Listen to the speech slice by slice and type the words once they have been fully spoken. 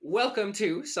Welcome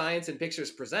to Science in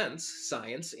Pictures Presents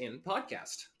Science in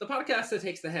Podcast, the podcast that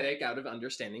takes the headache out of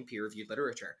understanding peer-reviewed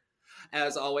literature.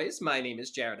 As always, my name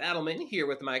is Jared Adelman, here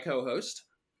with my co-host,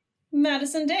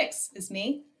 Madison Dix is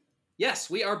me. Yes,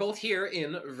 we are both here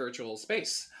in virtual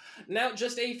space. Now,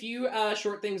 just a few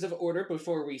short things of order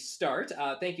before we start.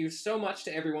 Thank you so much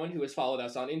to everyone who has followed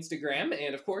us on Instagram.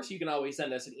 And of course, you can always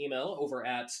send us an email over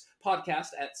at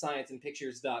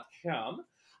podcast@scienceinpictures.com.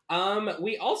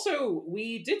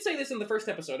 We did say this in the first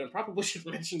episode and probably should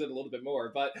have mentioned it a little bit more,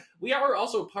 but we are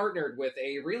also partnered with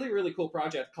a really, really cool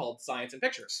project called Science in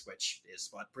Pictures, which is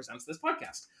what presents this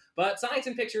podcast. But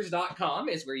scienceinpictures.com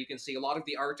is where you can see a lot of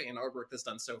the art and artwork that's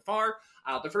done so far.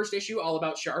 The first issue, all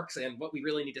about sharks and what we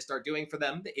really need to start doing for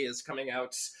them, is coming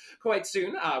out quite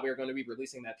soon. We're going to be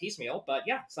releasing that piecemeal. But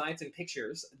yeah,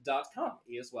 scienceinpictures.com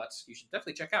is what you should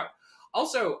definitely check out.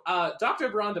 Also, Dr.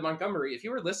 Veranda Montgomery, if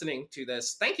you were listening to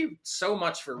this, thank you so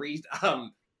much for is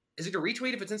it a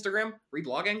retweet if it's Instagram?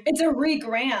 Reblogging? It's a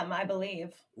regram, I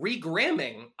believe.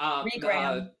 Regramming.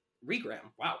 Regram.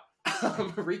 Wow.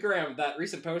 Regram that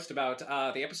recent post about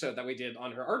the episode that we did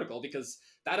on her article, because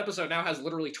that episode now has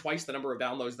literally twice the number of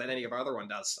downloads that any of our other one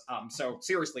does. So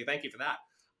seriously, thank you for that.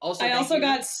 I also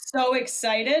got so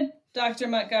excited, Dr.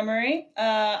 Montgomery.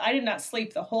 I did not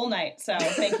sleep the whole night, so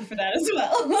thank you for that as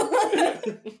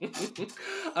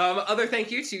well. Other thank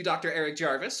you to Dr. Eric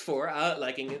Jarvis for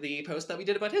liking the post that we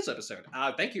did about his episode.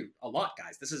 Thank you a lot,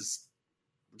 guys. This is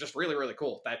just really, really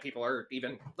cool that people are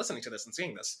even listening to this and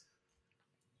seeing this.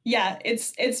 Yeah,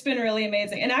 it's been really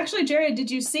amazing. And actually, Jared,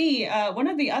 did you see one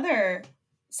of the other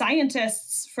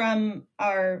scientists from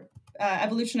our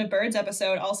Evolution of Birds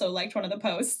episode also liked one of the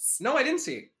posts? No, I didn't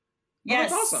see.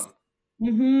 Yes. Oh, that's awesome.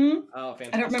 Mm-hmm. Oh,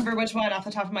 fantastic. I don't remember which one off the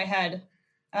top of my head.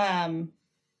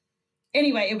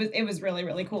 Anyway, it was really,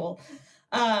 really cool.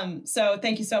 So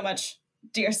thank you so much,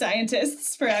 dear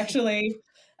scientists, for actually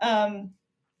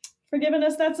for giving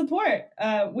us that support.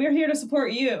 We're here to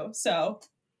support you, so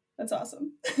that's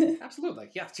awesome. Absolutely.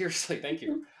 Yeah, seriously, thank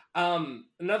you.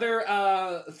 Another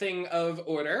thing of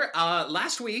order.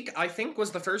 Last week, I think, was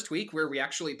the first week where we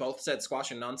actually both said squash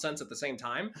and nonsense at the same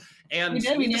time. And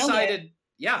we decided,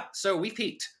 yeah, so we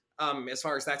peaked as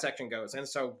far as that section goes. And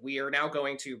so we are now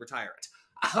going to retire it.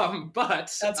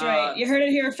 But that's right. You heard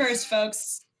it here first,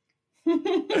 folks.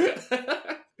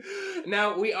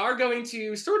 Now, we are going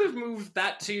to sort of move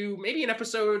that to maybe an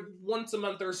episode once a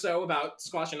month or so about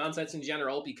squash and nonsense in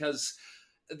general, because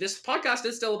this podcast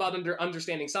is still about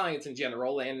understanding science in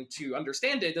general, and to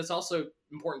understand it, it's also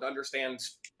important to understand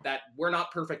that we're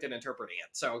not perfect at interpreting it.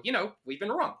 So, we've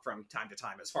been wrong from time to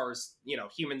time as far as,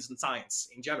 humans and science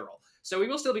in general. So we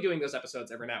will still be doing those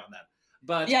episodes every now and then.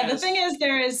 But yeah, the thing is,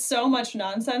 there is so much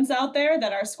nonsense out there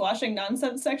that our squashing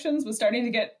nonsense sections was starting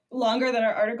to get longer than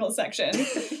our article section.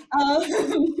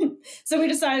 So we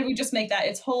decided we'd just make that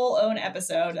its whole own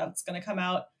episode that's going to come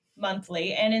out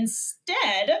monthly. And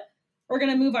instead, we're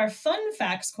going to move our fun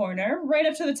facts corner right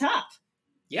up to the top.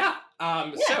 Yeah.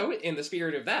 So in the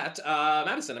spirit of that,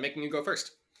 Madison, I'm making you go first.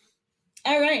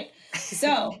 All right.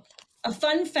 So a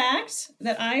fun fact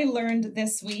that I learned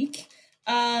this week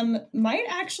might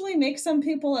actually make some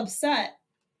people upset.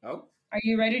 Oh. Are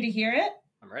you ready to hear it?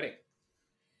 I'm ready.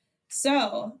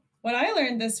 So, what I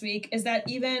learned this week is that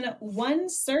even one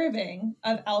serving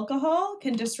of alcohol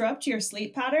can disrupt your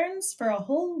sleep patterns for a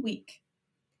whole week.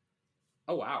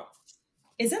 Oh, wow.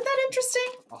 Isn't that interesting?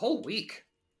 A whole week?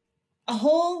 A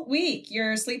whole week.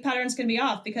 Your sleep patterns can be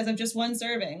off because of just one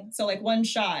serving. So, like one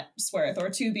shot's worth, or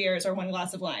 2 beers, or 1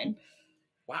 glass of wine.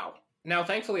 Wow. Now,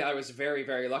 thankfully, I was very,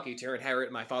 very lucky to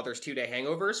inherit my father's 2-day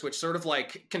hangovers, which sort of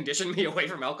conditioned me away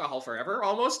from alcohol forever,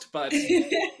 almost. But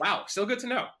wow, still good to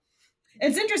know.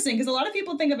 It's interesting because a lot of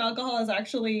people think of alcohol as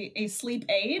actually a sleep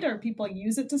aid, or people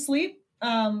use it to sleep.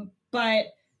 But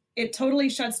it totally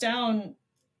shuts down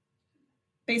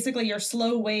basically your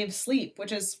slow wave sleep,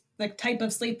 which is the type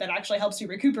of sleep that actually helps you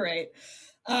recuperate.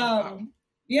 Wow.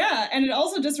 Yeah, and it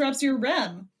also disrupts your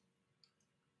REM.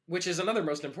 Which is another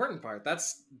most important part.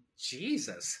 That's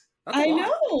Jesus. That's I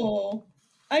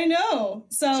know.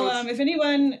 So if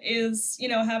anyone is,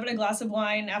 having a glass of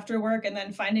wine after work and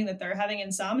then finding that they're having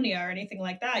insomnia or anything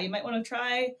like that, you might want to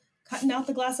try cutting out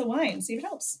the glass of wine, see if it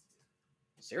helps.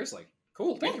 Seriously.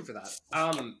 Cool. Thank you for that.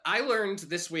 I learned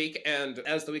this week, and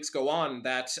as the weeks go on,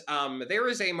 that there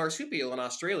is a marsupial in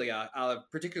Australia,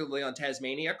 particularly on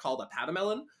Tasmania, called a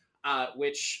pademelon,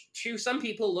 which to some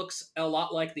people looks a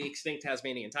lot like the extinct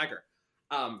Tasmanian tiger.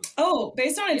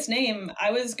 Based on its name,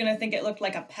 I was going to think it looked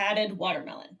like a padded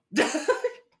watermelon.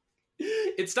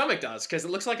 Its stomach does, because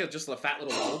it looks like just a fat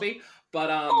little wallaby. But,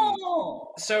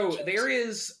 so there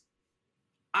is...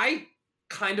 I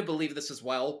kind of believe this as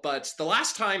well, but the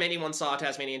last time anyone saw a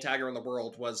Tasmanian tiger in the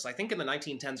world was, I think, in the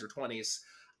 1910s or 20s.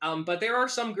 But there are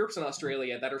some groups in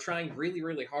Australia that are trying really,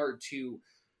 really hard to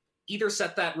either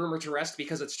set that rumor to rest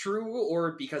because it's true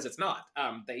or because it's not.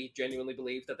 They genuinely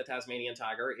believe that the Tasmanian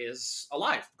tiger is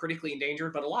alive, critically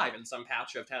endangered, but alive in some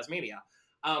patch of Tasmania.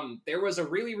 There was a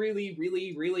really, really,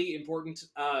 really, really important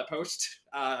post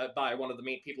by one of the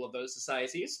main people of those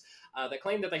societies that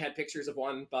claimed that they had pictures of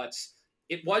one, but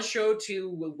it was showed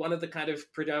to one of the kind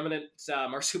of predominant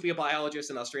marsupial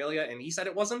biologists in Australia, and he said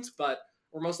it wasn't,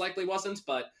 or most likely wasn't,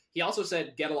 but he also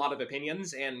said get a lot of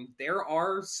opinions, and there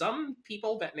are some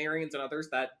people, veterinarians and others,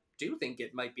 that do think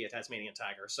it might be a Tasmanian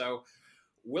tiger. So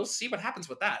we'll see what happens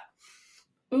with that.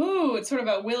 Ooh, it's sort of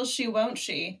a will she, won't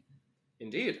she?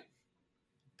 Indeed.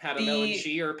 Pat a melon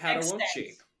she or pat a won't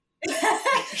she?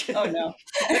 Oh, no.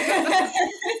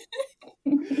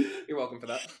 You're welcome for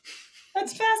that.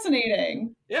 That's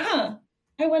fascinating. Yeah. Huh.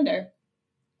 I wonder.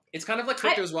 It's kind of like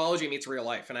cryptozoology meets real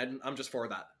life, and I'm just for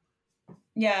that.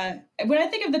 Yeah. When I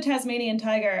think of the Tasmanian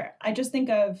tiger, I just think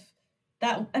of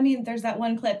that. I mean, there's that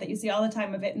one clip that you see all the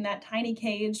time of it in that tiny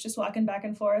cage just walking back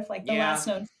and forth, like the last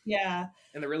note. Yeah.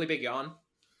 And the really big yawn.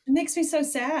 It makes me so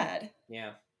sad.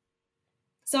 Yeah.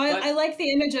 So I like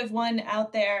the image of one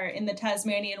out there in the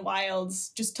Tasmanian wilds,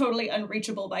 just totally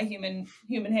unreachable by human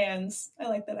hands. I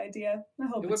like that idea. I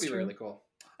hope it would be true. Really cool.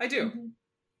 I do. Mm-hmm.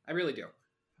 I really do.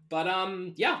 But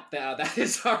yeah, that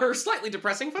is our slightly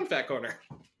depressing fun fact corner.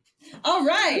 All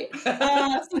right.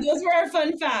 So those were our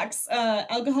fun facts.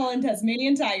 Alcohol and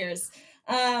Tasmanian tigers.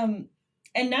 And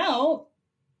now,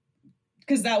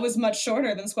 because that was much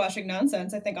shorter than Squashing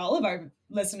Nonsense, I think all of our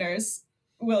listeners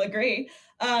will agree.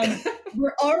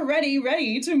 We're already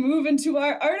ready to move into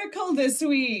our article this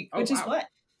week, which is what?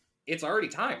 It's already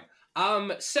time.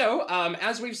 So,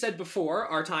 as we've said before,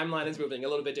 our timeline is moving a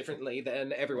little bit differently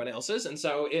than everyone else's, and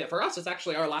so for us, it's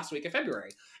actually our last week of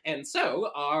February, and so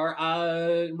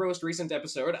our most recent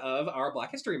episode of our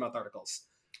Black History Month articles.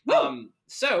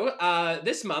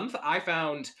 This month I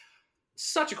found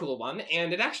such a cool one,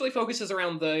 and it actually focuses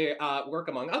around the work,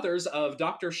 among others, of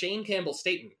Dr. Shane Campbell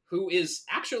Staton, who is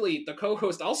actually the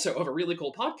co-host also of a really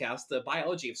cool podcast, The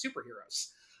Biology of Superheroes.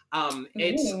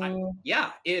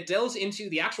 It delves into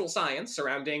the actual science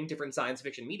surrounding different science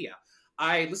fiction media.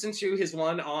 I listened to his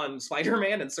one on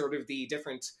Spider-Man and sort of the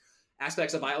different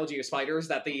aspects of biology of spiders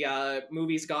that the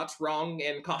movies got wrong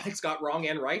and comics got wrong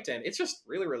and right, and it's just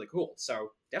really, really cool. So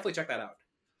definitely check that out.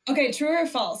 Okay, true or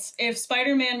false? If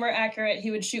Spider-Man were accurate,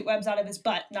 he would shoot webs out of his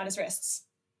butt, not his wrists.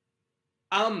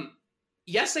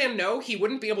 Yes and no. He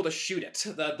wouldn't be able to shoot it.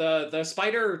 The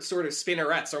spider sort of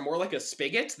spinnerets are more like a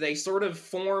spigot. They sort of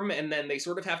form, and then they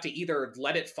sort of have to either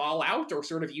let it fall out or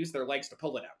sort of use their legs to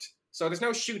pull it out. So there's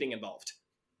no shooting involved.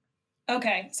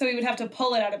 Okay, so he would have to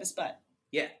pull it out of his butt.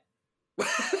 Yeah.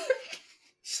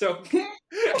 So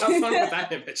have fun with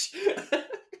that image.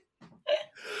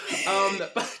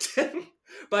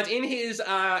 But in his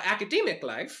academic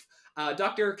life,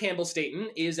 Dr. Campbell Staton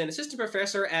is an assistant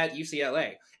professor at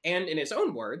UCLA, and in his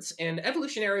own words, an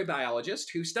evolutionary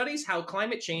biologist who studies how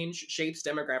climate change shapes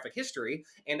demographic history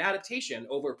and adaptation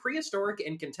over prehistoric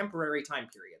and contemporary time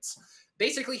periods.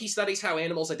 Basically, he studies how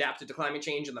animals adapted to climate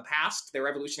change in the past, their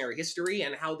evolutionary history,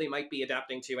 and how they might be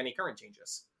adapting to any current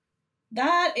changes.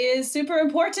 That is super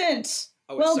important.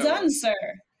 Well done, sir.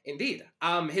 Indeed.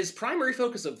 His primary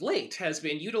focus of late has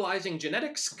been utilizing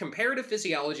genetics, comparative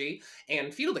physiology,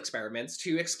 and field experiments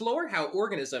to explore how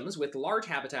organisms with large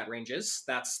habitat ranges,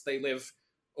 they live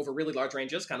over really large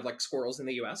ranges, kind of like squirrels in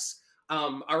the US,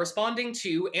 are responding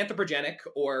to anthropogenic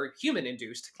or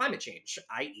human-induced climate change,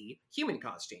 i.e.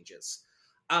 human-caused changes.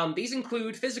 These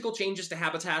include physical changes to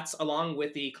habitats along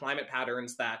with the climate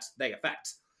patterns that they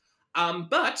affect.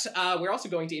 But we're also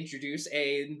going to introduce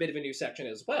a bit of a new section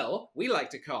as well. We like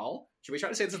to call... Should we try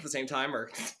to say this at the same time,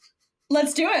 or...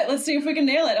 Let's do it. Let's see if we can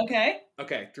nail it, okay?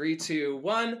 Okay, 3, 2,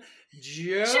 1.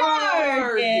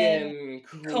 Jargon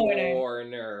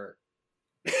Corner.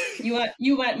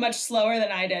 You went much slower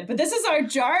than I did, but this is our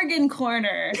Jargon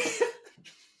Corner.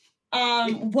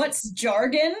 What's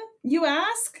jargon, you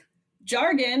ask?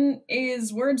 Jargon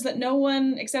is words that no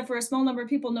one, except for a small number of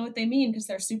people, know what they mean because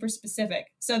they're super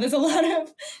specific. So there's a lot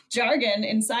of jargon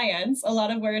in science, a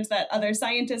lot of words that other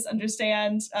scientists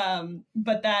understand,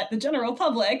 but that the general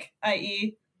public,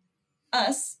 i.e.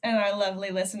 us and our lovely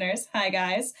listeners, hi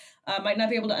guys, might not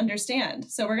be able to understand.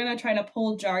 So we're going to try to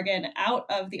pull jargon out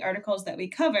of the articles that we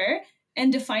cover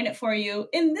and define it for you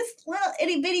in this little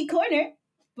itty bitty corner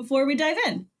before we dive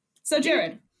in. So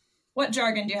Jared, what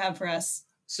jargon do you have for us?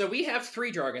 So we have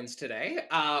 3 jargons today.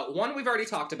 1 we've already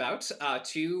talked about.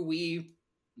 2 we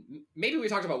maybe we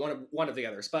talked about one of the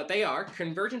others, but they are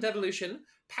convergent evolution,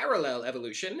 parallel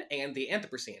evolution, and the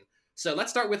Anthropocene. So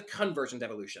let's start with convergent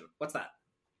evolution. What's that?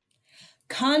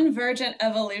 Convergent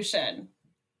evolution.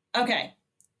 Okay.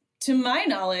 To my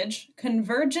knowledge,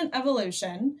 convergent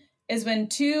evolution is when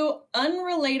two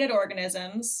unrelated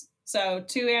organisms, so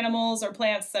two animals or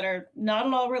plants that are not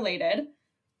at all related,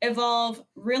 evolve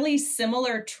really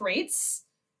similar traits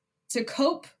to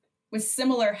cope with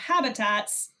similar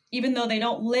habitats, even though they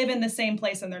don't live in the same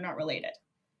place and they're not related.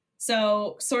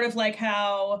 So sort of like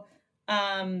how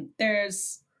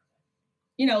there's,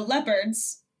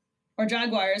 leopards or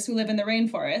jaguars who live in the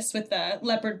rainforest with the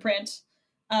leopard print.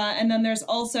 And then there's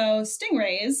also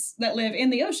stingrays that live in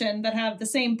the ocean that have the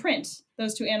same print.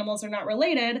 Those two animals are not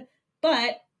related,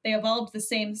 but they evolved the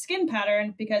same skin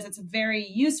pattern because it's a very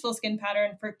useful skin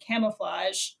pattern for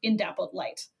camouflage in dappled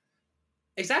light.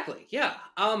 Exactly, yeah.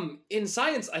 In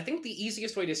science, I think the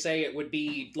easiest way to say it would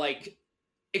be like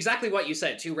exactly what you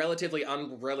said, two relatively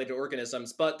unrelated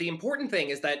organisms, but the important thing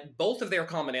is that both of their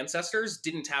common ancestors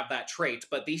didn't have that trait,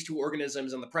 but these two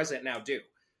organisms in the present now do.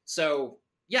 So,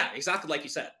 yeah, exactly like you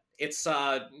said. It's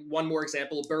one more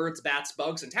example, birds, bats,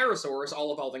 bugs, and pterosaurs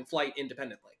all evolving flight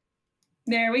independently.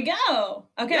 There we go.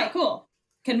 Okay, yeah. Cool.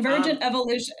 Convergent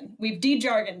evolution. We've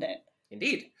de-jargoned it.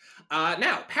 Indeed.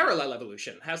 Now, parallel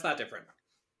evolution. How's that different?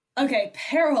 Okay,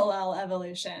 parallel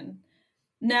evolution.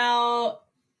 Now,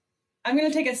 I'm going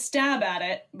to take a stab at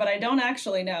it, but I don't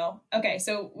actually know. Okay,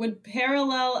 so would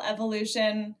parallel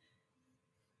evolution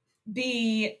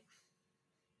be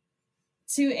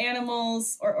two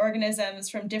animals or organisms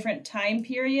from different time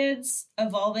periods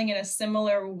evolving in a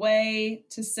similar way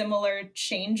to similar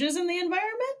changes in the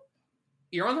environment?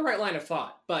 You're on the right line of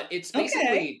thought, but it's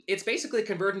basically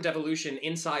convergent evolution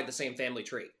inside the same family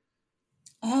tree.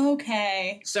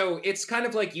 Okay. So it's kind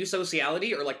of like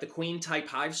eusociality, or like the queen-type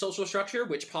hive social structure,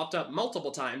 which popped up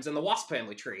multiple times in the wasp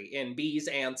family tree, in bees,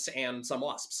 ants, and some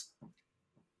wasps.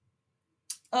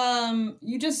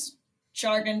 You just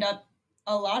jargoned up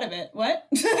a lot of it. What?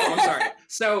 Oh, I'm sorry.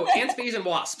 So ants, bees, and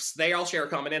wasps, they all share a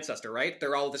common ancestor, right?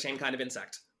 They're all the same kind of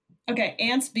insect. Okay,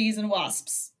 ants, bees, and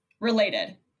wasps.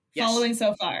 Related. Yes. Following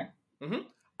so far.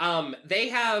 Mm-hmm. They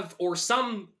have, or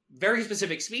some very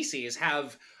specific species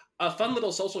have a fun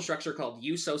little social structure called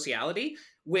eusociality,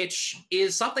 which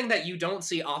is something that you don't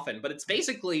see often, but it's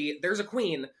basically, there's a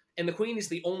queen, and the queen is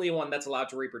the only one that's allowed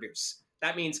to reproduce.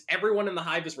 That means everyone in the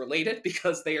hive is related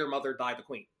because they are mothered by the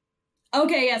queen.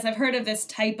 Okay, yes, I've heard of this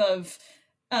type of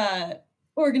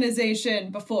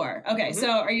organization before. Okay, so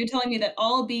are you telling me that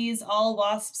all bees, all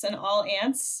wasps, and all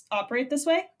ants operate this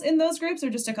way in those groups,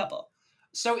 or just a couple?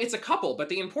 So it's a couple, but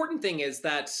the important thing is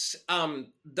that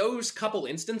those couple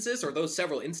instances, or those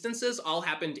several instances, all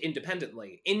happened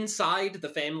independently. Inside the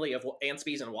family of ants,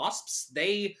 bees, and wasps,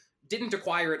 they didn't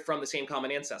acquire it from the same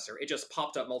common ancestor. It just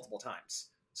popped up multiple times.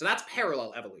 So that's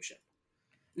parallel evolution.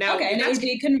 Now, okay, and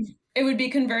it would be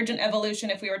convergent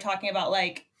evolution if we were talking about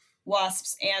like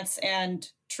wasps, ants, and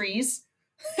trees.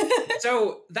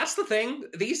 So that's the thing.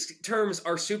 These terms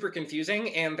are super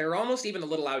confusing, and they're almost even a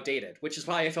little outdated, which is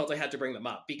why I felt I had to bring them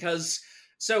up, because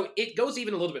so it goes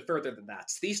even a little bit further than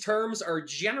that. These terms are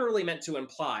generally meant to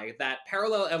imply that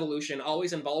parallel evolution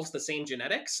always involves the same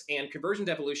genetics, and convergent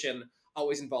evolution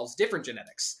always involves different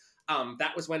genetics.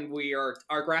 That was when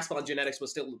our grasp on genetics was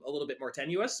still a little bit more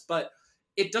tenuous, but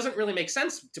it doesn't really make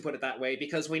sense to put it that way,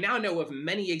 because we now know of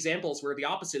many examples where the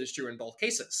opposite is true in both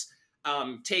cases.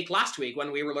 Take last week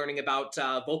when we were learning about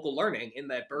vocal learning, in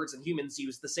that birds and humans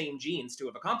use the same genes to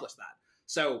have accomplished that.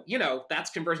 So, that's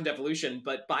convergent evolution,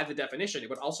 but by the definition, it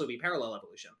would also be parallel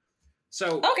evolution.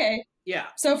 So, okay. Yeah.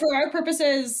 So for our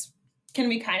purposes, can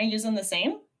we kind of use them the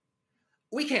same?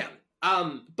 We can.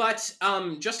 But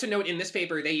just to note, in this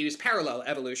paper, they use parallel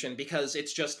evolution because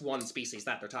it's just one species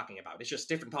that they're talking about. It's just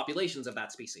different populations of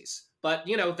that species. But,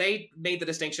 they made the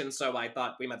distinction, so I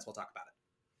thought we might as well talk about it.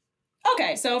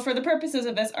 Okay, so for the purposes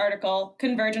of this article,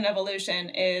 convergent evolution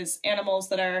is animals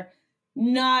that are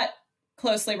not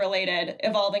closely related,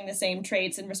 evolving the same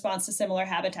traits in response to similar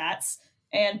habitats.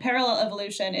 And parallel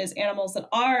evolution is animals that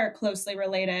are closely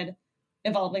related,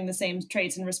 evolving the same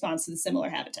traits in response to the similar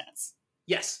habitats.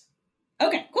 Yes.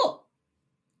 Okay, cool.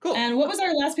 Cool. And what was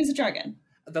our last piece of jargon?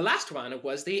 The last one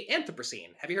was the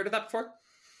Anthropocene. Have you heard of that before?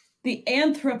 The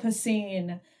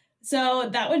Anthropocene. So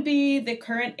that would be the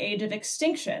current age of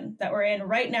extinction that we're in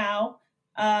right now,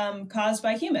 caused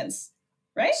by humans,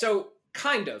 right? So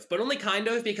kind of, but only kind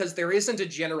of, because there isn't a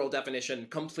general definition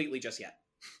completely just yet.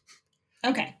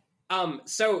 Okay.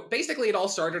 So basically it all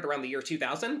started around the year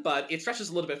 2000, but it stretches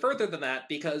a little bit further than that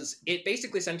because it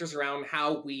basically centers around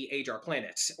how we age our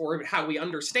planet, or how we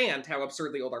understand how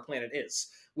absurdly old our planet is.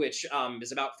 which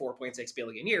is about 4.6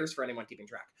 billion years for anyone keeping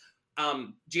track.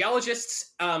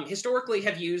 Geologists historically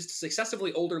have used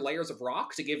successively older layers of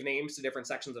rock to give names to different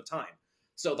sections of time.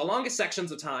 So the longest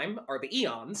sections of time are the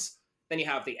eons. Then you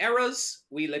have the eras.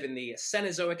 We live in the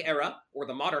Cenozoic era, or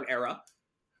the modern era.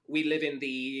 We live in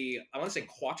the, I want to say,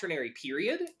 Quaternary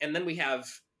period. And then we have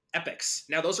epochs.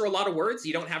 Now, those are a lot of words.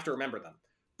 You don't have to remember them.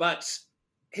 But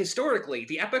historically,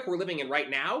 the epoch we're living in right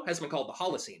now has been called the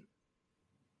Holocene.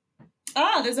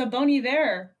 Ah, there's a Bon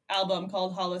Iver album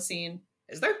called Holocene.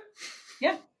 Is there?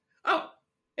 Yeah. Oh,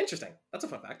 interesting. That's a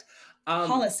fun fact.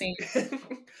 Holocene.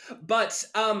 But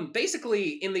basically,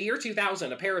 in the year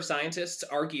 2000, a pair of scientists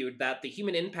argued that the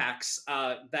human impacts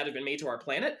that have been made to our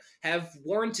planet have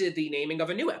warranted the naming of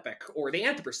a new epoch, or the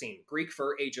Anthropocene, Greek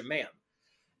for Age of Man.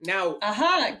 Now...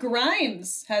 Aha!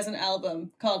 Grimes has an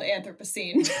album called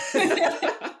Anthropocene.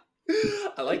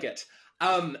 I like it.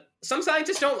 Some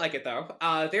scientists don't like it, though.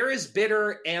 There is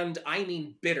bitter, and I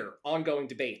mean bitter, ongoing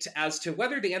debate as to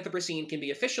whether the Anthropocene can be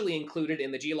officially included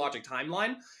in the geologic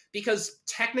timeline, because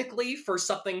technically, for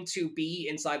something to be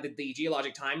inside the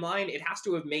geologic timeline, it has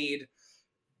to have made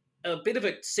a bit of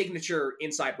a signature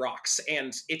inside rocks,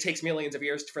 and it takes millions of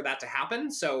years for that to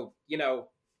happen, so, you know,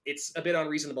 it's a bit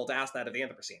unreasonable to ask that of the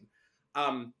Anthropocene.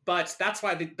 But that's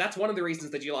why that's one of the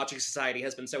reasons the Geologic Society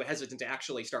has been so hesitant to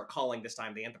actually start calling this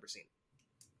time the Anthropocene.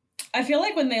 I feel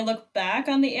like when they look back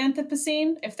on the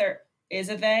Anthropocene, if there is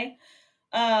a they,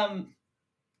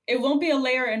 it won't be a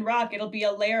layer in rock, it'll be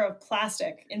a layer of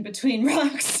plastic in between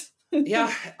rocks.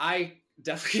 Yeah, I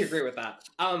definitely agree with that.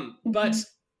 But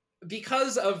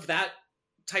because of that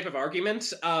type of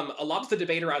argument, a lot of the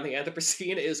debate around the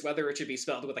Anthropocene is whether it should be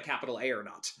spelled with a capital A or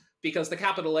not. Because the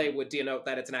capital A would denote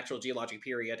that it's an actual geologic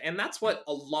period, and that's what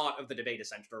a lot of the debate is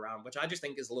centered around, which I just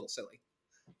think is a little silly.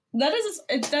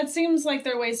 That seems like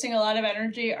they're wasting a lot of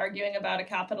energy arguing about a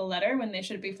capital letter when they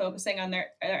should be focusing on their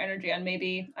energy on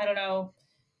maybe, I don't know,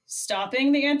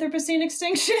 stopping the Anthropocene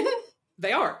extinction.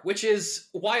 They are, which is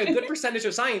why a good percentage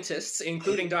of scientists,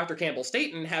 including Dr. Campbell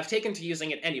Staton, have taken to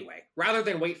using it anyway, rather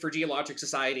than wait for geologic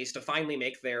societies to finally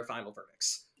make their final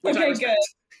verdicts. Which okay, I respect.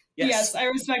 Good. Yes, I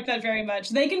respect that very much.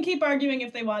 They can keep arguing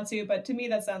if they want to, but to me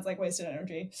that sounds like wasted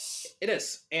energy. It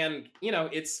is. And, you know,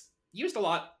 it's used a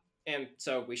lot, and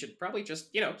so we should probably just,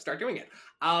 you know, start doing it.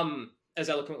 As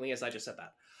eloquently as I just said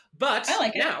that. But I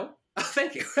like it. Now,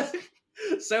 thank you.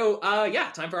 So,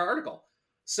 time for our article.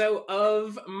 So,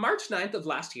 of March 9th of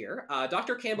last year,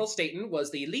 Dr. Campbell Staton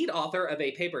was the lead author of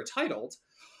a paper titled,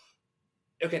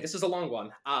 okay, this is a long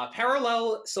one,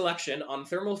 Parallel Selection on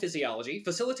Thermal Physiology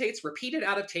Facilitates Repeated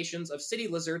Adaptations of City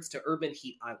Lizards to Urban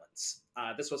Heat Islands.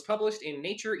 This was published in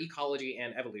Nature, Ecology,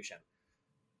 and Evolution.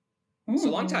 So,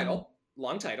 long title.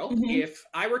 Mm-hmm. If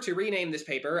I were to rename this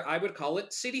paper, I would call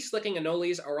it City Slicking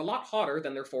Anoles Are a Lot Hotter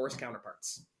Than Their Forest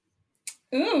Counterparts.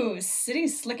 Ooh, city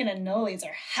slicking anoles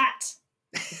are hot.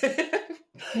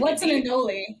 What's an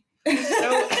anole?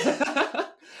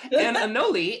 An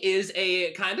anole is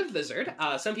a kind of lizard.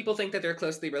 Some people think that they're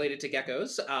closely related to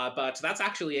geckos, but that's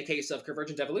actually a case of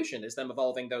convergent evolution, is them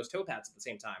evolving those toe pads at the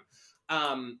same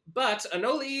time. But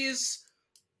anoles,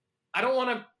 I don't want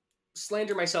to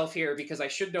slander myself here because I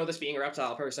should know this being a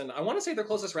reptile person. I want to say their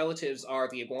closest relatives are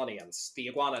the iguanians, the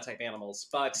iguana-type animals,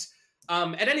 but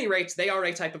at any rate, they are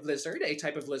a type of lizard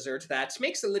that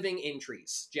makes a living in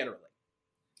trees, generally.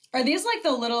 Are these like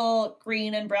the little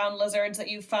green and brown lizards that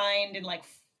you find in like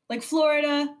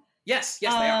Florida? Yes, they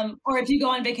are. Or if you go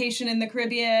on vacation in the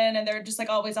Caribbean and they're just like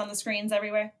always on the screens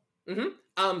everywhere?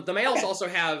 Mm-hmm. The males also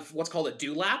have what's called a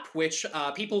dewlap, which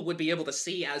people would be able to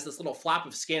see as this little flap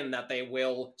of skin that they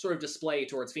will sort of display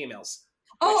towards females.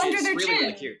 Oh, under their really, chin.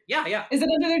 Really cute. Yeah. Is it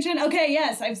under their chin? Okay,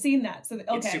 yes, I've seen that. So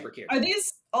It's super cute. Are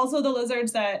these also the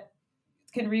lizards that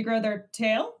can regrow their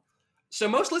tail? So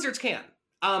most lizards can.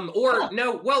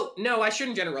 No, I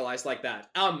shouldn't generalize like that.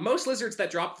 Most lizards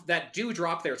that do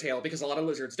drop their tail, because a lot of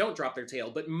lizards don't drop their tail,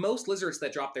 but most lizards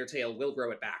that drop their tail will grow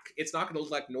it back. It's not going to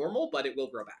look like normal, but it will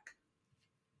grow back.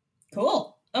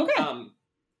 Cool. Okay.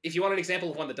 If you want an example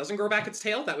of one that doesn't grow back its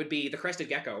tail, that would be the crested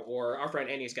gecko, or our friend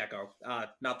Annie's gecko.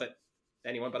 Not that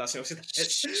anyone but us knows who that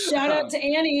is. Shout out to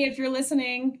Annie if you're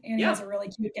listening. Annie has a really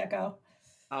cute gecko.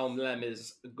 Them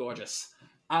is gorgeous.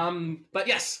 But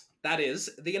yes, that is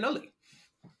the anole.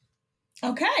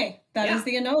 Okay, that is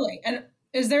the anole. And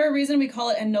is there a reason we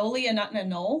call it anole and not an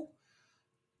anole?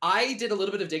 I did a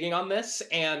little bit of digging on this,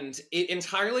 and it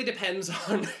entirely depends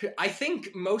on, I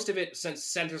think most of it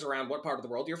centers around what part of the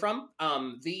world you're from.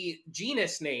 The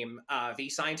genus name, the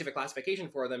scientific classification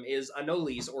for them is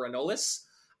Anoles or Anolis.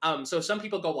 So some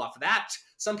people go off that.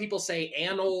 Some people say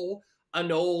anole.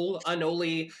 Anole,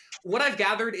 Anoli. What I've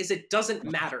gathered is it doesn't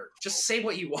matter. Just say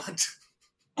what you want.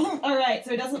 All right,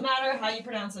 so it doesn't matter how you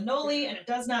pronounce Anoli, and it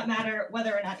does not matter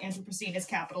whether or not Anthropocene is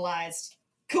capitalized.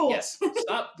 Cool. Yes,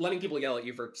 stop letting people yell at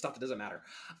you for stuff that doesn't matter.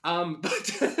 But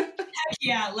heck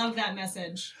yeah, love that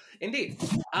message. Indeed.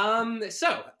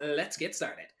 So let's get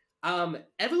started.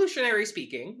 Evolutionarily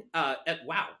speaking,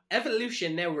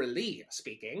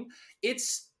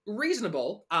 it's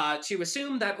reasonable to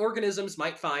assume that organisms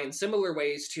might find similar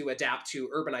ways to adapt to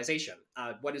urbanization.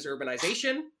 What is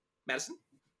urbanization, Madison?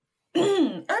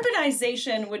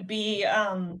 Urbanization would be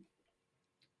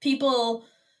people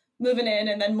moving in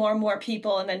and then more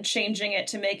people and then changing it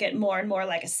to make it more and more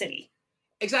like a city.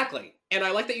 Exactly. And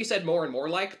I like that you said more and more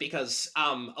like, because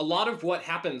a lot of what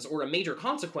happens, or a major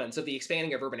consequence of the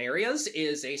expanding of urban areas,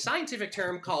 is a scientific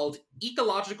term called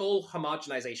ecological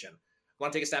homogenization.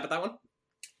 Want to take a stab at that one?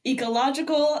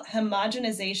 Ecological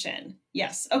homogenization.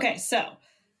 Yes. Okay, so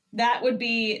that would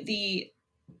be the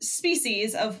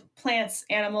species of plants,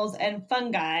 animals, and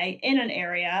fungi in an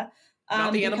area.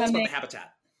 Not the animals, but the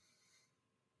habitat.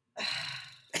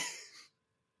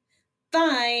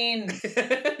 Fine.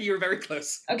 You were very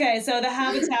close. Okay, so the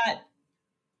habitat.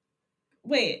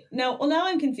 Wait, no. Well, now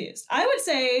I'm confused. I would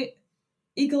say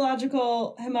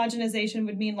ecological homogenization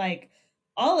would mean like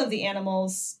all of the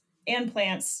animals and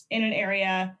plants in an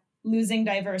area losing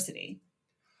diversity.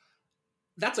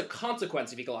 That's a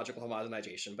consequence of ecological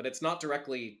homogenization, but it's not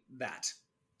directly that.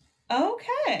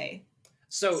 Okay.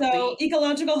 So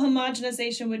ecological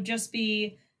homogenization would just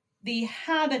be the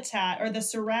habitat or the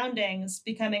surroundings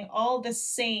becoming all the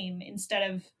same instead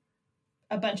of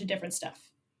a bunch of different stuff.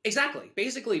 Exactly.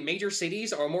 Basically, major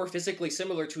cities are more physically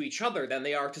similar to each other than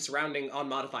they are to surrounding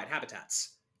unmodified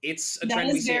habitats. It's a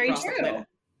trend we see across the planet.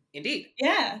 Indeed.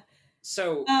 Yeah.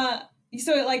 So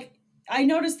like I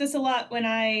noticed this a lot when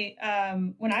I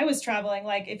was traveling.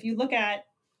 Like if you look at,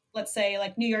 let's say,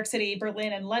 like New York City,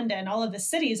 Berlin, and London, all of the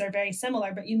cities are very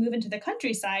similar, but you move into the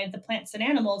countryside, the plants and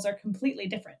animals are completely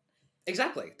different.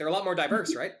 Exactly. They're a lot more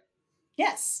diverse, right?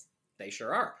 Yes. They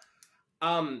sure are.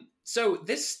 So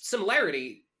this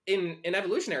similarity in an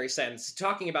evolutionary sense,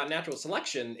 talking about natural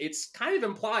selection, it's kind of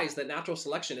implies that natural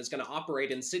selection is going to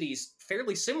operate in cities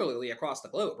fairly similarly across the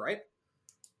globe, right?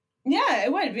 Yeah,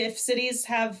 it would. If cities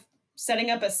have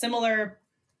setting up a similar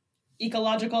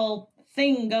ecological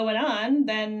thing going on,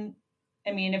 then,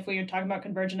 I mean, if we were talking about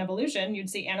convergent evolution, you'd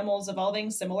see animals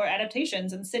evolving similar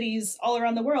adaptations in cities all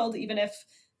around the world, even if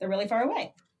they're really far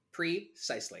away.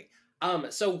 Precisely.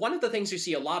 So one of the things you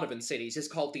see a lot of in cities is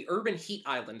called the urban heat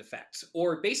island effect,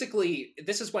 or basically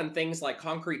this is when things like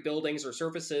concrete buildings or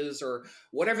surfaces or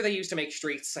whatever they use to make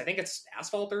streets, I think it's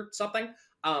asphalt or something.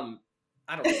 I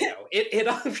don't really know.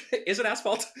 Is it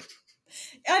asphalt?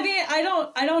 I mean, I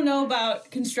don't know about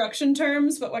construction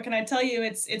terms, but what can I tell you?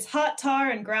 It's hot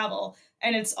tar and gravel,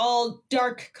 and it's all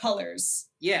dark colors.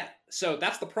 Yeah, so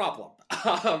that's the problem.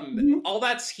 All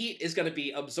that heat is going to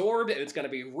be absorbed and it's going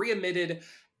to be re-emitted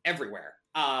everywhere.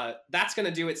 That's going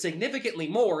to do it significantly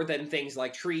more than things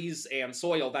like trees and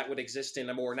soil that would exist in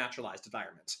a more naturalized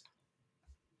environment.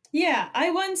 Yeah,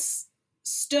 I once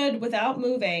stood without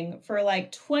moving for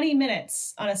like 20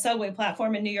 minutes on a subway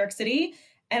platform in New York City,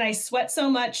 and I sweat so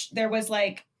much there was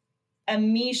like a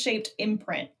me-shaped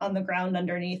imprint on the ground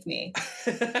underneath me.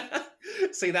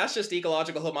 See, that's just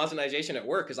ecological homogenization at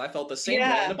work, because I felt the same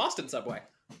way in the Boston subway.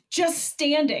 Just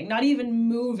standing, not even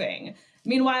moving.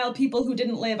 Meanwhile, people who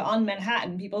didn't live on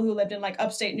Manhattan, people who lived in like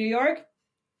upstate New York,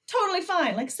 totally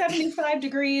fine, like 75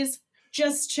 degrees,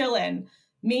 just chilling.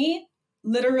 Me,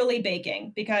 literally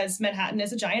baking, because Manhattan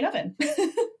is a giant oven.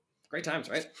 Great times,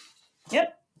 right?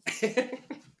 Yep.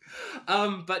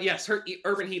 But yes, her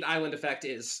urban heat island effect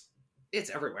it's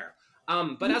everywhere.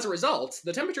 But as a result,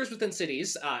 the temperatures within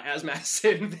cities, as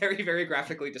Madison very, very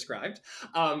graphically described,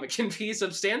 can be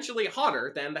substantially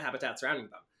hotter than the habitat surrounding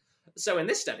them. So in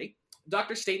this study,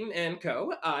 Dr. Staten and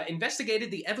co.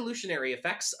 Investigated the evolutionary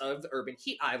effects of the urban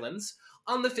heat islands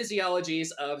on the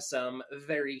physiologies of some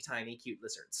very tiny, cute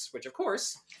lizards, which of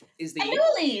course is the...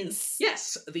 Anoles!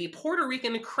 Yes, the Puerto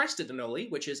Rican crested anole,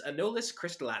 which is Anolis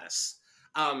crystalllatus.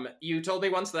 You told me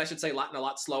once that I should say Latin a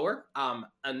lot slower.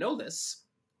 Anolis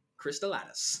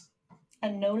crystalllatus.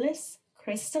 Anolis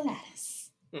crystalllatus.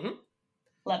 Mm-hmm.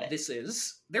 Love it.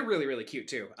 They're really, really cute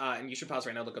too. And you should pause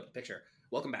right now, look up the picture.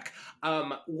 Welcome back.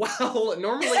 While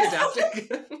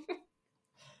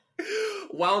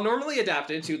normally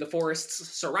adapted to the forests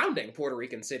surrounding Puerto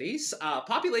Rican cities,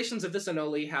 populations of this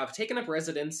anole have taken up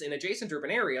residence in adjacent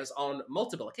urban areas on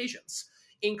multiple occasions,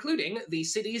 including the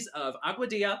cities of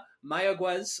Aguadilla,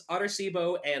 Mayaguez,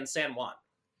 Arecibo, and San Juan.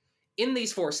 in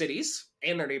these 4 cities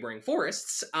and their neighboring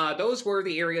forests, those were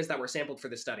the areas that were sampled for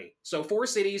the study. So 4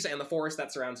 cities and the forest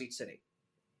that surrounds each city.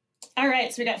 All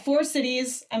right, so we got 4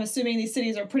 cities. I'm assuming these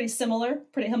cities are pretty similar,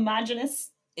 pretty homogenous.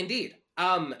 Indeed.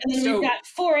 And then we've got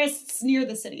forests near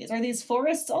the cities. Are these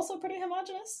forests also pretty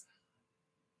homogenous?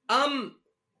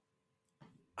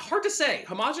 Hard to say.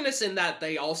 Homogenous in that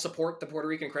they all support the Puerto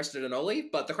Rican crested anole,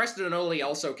 but the crested anole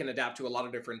also can adapt to a lot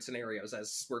of different scenarios,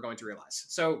 as we're going to realize.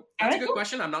 So that's a good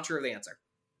question. I'm not sure of the answer.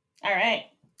 All right.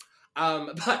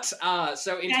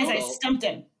 So in Guys, total, I stumped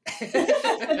him.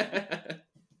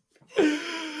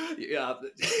 Yeah,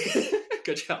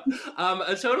 good job.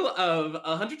 A total of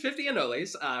 150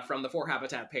 anoles from the 4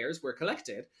 habitat pairs were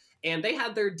collected, and they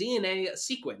had their DNA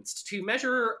sequenced to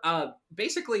measure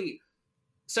basically.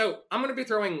 So I'm going to be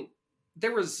throwing.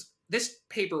 This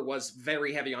paper was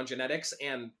very heavy on genetics,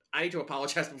 and I need to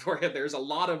apologize beforehand. There's a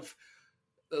lot of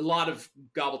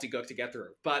gobbledygook to get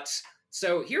through. But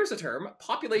so here's a term: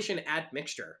 population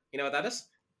admixture. You know what that is?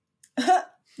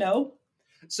 No.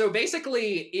 So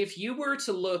basically, if you were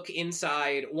to look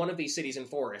inside one of these cities and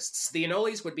forests, the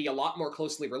anoles would be a lot more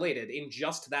closely related in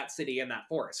just that city and that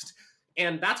forest.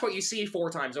 And that's what you see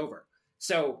 4 times over.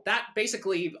 So that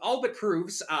basically all but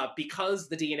proves, because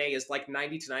the DNA is like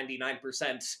 90 to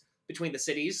 99% between the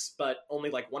cities, but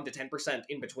only like 1 to 10%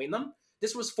 in between them,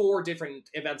 this was 4 different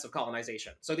events of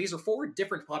colonization. So these are 4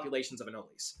 different populations of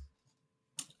anoles.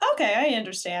 Okay, I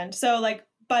understand. So like,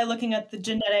 by looking at the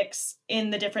genetics in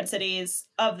the different cities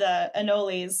of the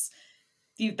anoles,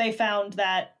 they found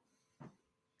that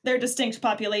they're distinct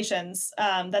populations,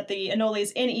 that the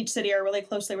anoles in each city are really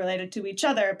closely related to each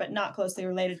other, but not closely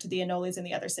related to the anoles in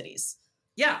the other cities.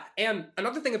 Yeah, and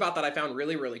another thing about that I found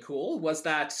really, really cool was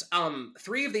that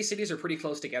 3 of these cities are pretty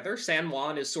close together. San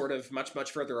Juan is sort of much,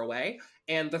 much further away,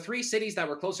 and the 3 cities that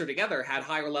were closer together had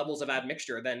higher levels of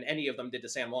admixture than any of them did to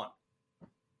San Juan.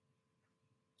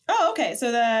 Oh, okay.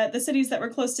 So the cities that were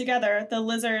close together, the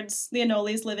lizards, the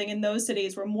anoles living in those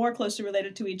cities were more closely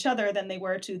related to each other than they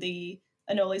were to the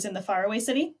anoles in the faraway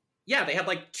city? Yeah, they had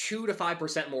like 2 to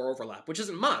 5% more overlap, which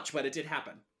isn't much, but it did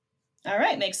happen. All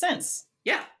right, makes sense.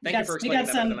 Yeah, thank you for explaining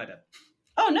that better than I did.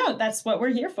 Oh no, that's what we're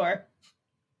here for.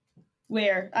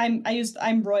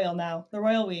 I'm royal now. The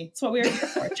royal we. It's what we're here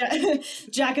for.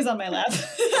 Jack is on my lap.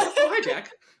 Oh, hi,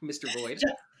 Jack. Mr. Void.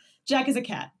 Jack is a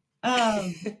cat.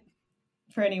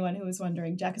 For anyone who was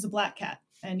wondering, Jack is a black cat.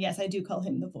 And yes, I do call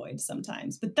him the Void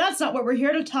sometimes. But that's not what we're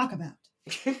here to talk about.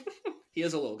 He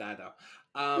is a little guy, though.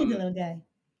 He's a little guy.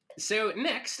 So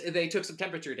next, they took some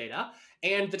temperature data.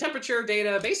 And the temperature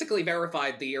data basically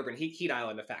verified the urban heat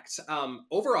island effect.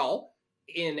 Overall,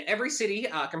 in every city,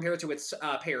 compared to its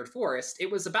paired forest,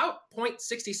 it was about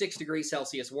 0.66 degrees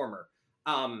Celsius warmer.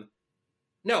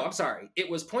 No, I'm sorry. It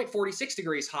was 0.46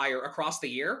 degrees higher across the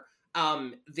year.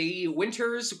 The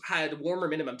winters had warmer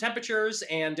minimum temperatures,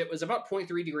 and it was about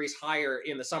 0.3 degrees higher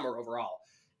in the summer overall.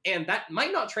 And that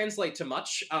might not translate to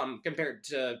much compared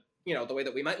to, the way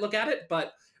that we might look at it,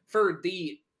 but for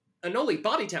the anole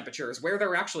body temperatures, where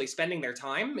they're actually spending their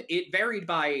time, it varied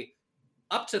by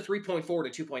up to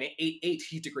 3.4 to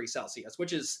 2.88 degrees Celsius,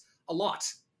 which is a lot.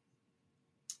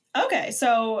 Okay,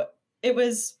 so it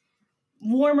was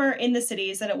warmer in the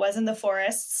cities than it was in the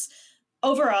forests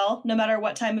overall, no matter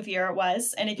what time of year it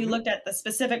was. And if you looked at the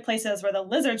specific places where the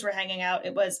lizards were hanging out,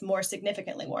 it was more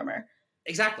significantly warmer.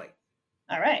 Exactly.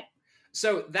 All right.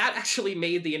 So that actually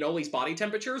made the anoles' body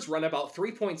temperatures run about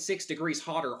 3.6 degrees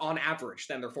hotter on average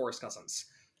than their forest cousins.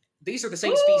 These are the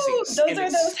same species. Those are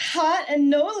those hot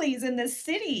anoles in the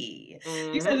city.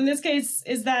 Mm-hmm. You said in this case,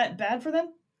 is that bad for them?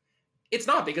 It's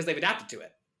not, because they've adapted to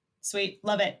it. Sweet.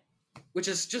 Love it. Which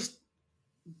is just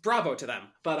bravo to them.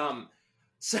 But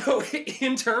so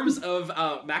in terms of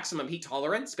maximum heat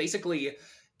tolerance, basically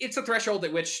it's a threshold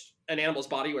at which an animal's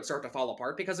body would start to fall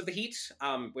apart because of the heat,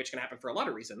 which can happen for a lot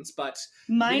of reasons, but...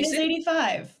 Mine is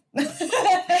 85.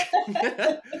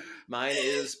 Mine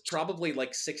is probably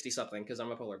like 60-something, because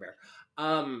I'm a polar bear.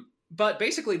 But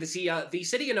basically, the city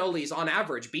anoles, on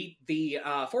average, beat the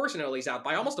forest anoles out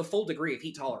by almost a full degree of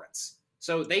heat tolerance.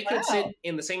 So they could sit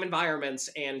in the same environments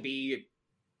and be,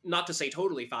 not to say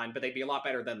totally fine, but they'd be a lot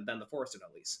better than the forest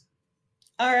anoles.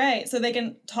 All right, so they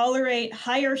can tolerate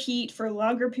higher heat for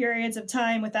longer periods of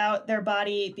time without their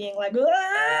body being like,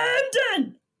 I'm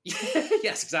done.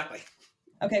 Yes, exactly.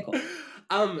 Okay, cool.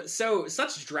 So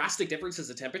such drastic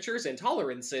differences in temperatures and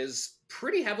tolerances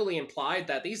pretty heavily implied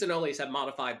that these anoles have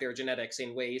modified their genetics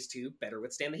in ways to better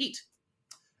withstand the heat.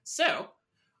 So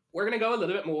we're going to go a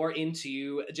little bit more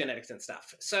into genetics and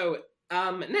stuff. So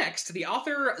next, the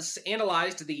authors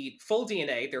analyzed the full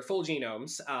DNA, their full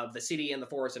genomes of the city and the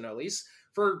forest anoles,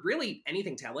 for really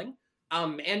anything telling.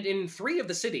 And in 3 of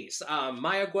the cities,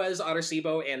 Mayaguez,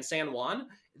 Arecibo, and San Juan,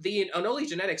 the Anole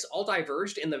genetics all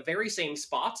diverged in the very same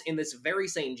spot in this very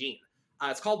same gene.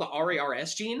 It's called the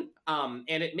RARS gene, and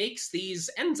it makes these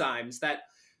enzymes that...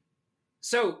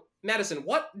 So, Madison,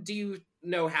 what do you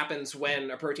know happens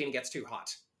when a protein gets too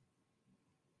hot?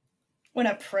 When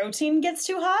a protein gets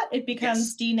too hot, it becomes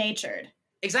Yes. denatured.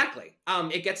 Exactly.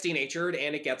 It gets denatured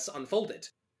and it gets unfolded.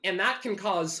 And that can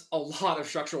cause a lot of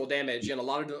structural damage in a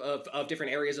lot of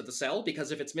different areas of the cell,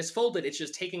 because if it's misfolded, it's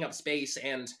just taking up space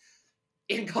and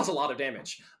it can cause a lot of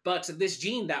damage. But this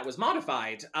gene that was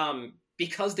modified,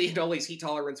 because the Anole's heat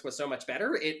tolerance was so much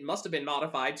better, it must have been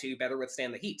modified to better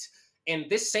withstand the heat. And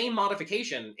this same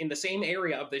modification in the same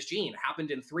area of this gene happened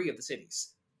in 3 of the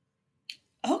cities.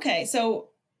 Okay, so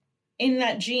in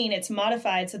that gene, it's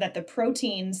modified so that the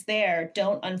proteins there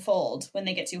don't unfold when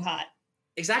they get too hot.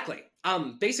 Exactly.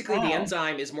 Basically, Wow. the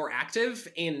enzyme is more active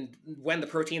in when the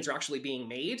proteins are actually being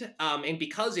made. And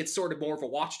because it's sort of more of a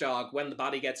watchdog when the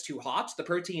body gets too hot, the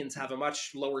proteins have a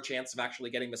much lower chance of actually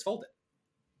getting misfolded.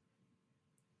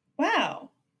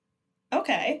 Wow.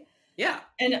 Okay. Yeah.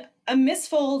 And a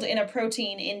misfold in a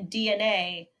protein in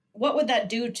DNA, what would that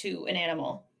do to an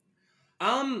animal?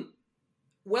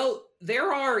 Well,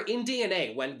 there are in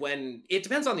DNA when it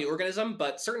depends on the organism,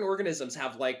 but certain organisms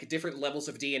have like different levels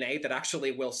of DNA that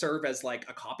actually will serve as like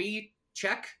a copy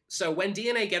check. So when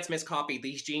DNA gets miscopied,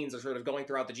 these genes are sort of going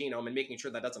throughout the genome and making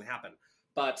sure that doesn't happen.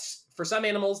 But for some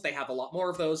animals, they have a lot more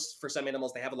of those. For some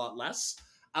animals, they have a lot less.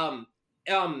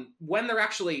 When they're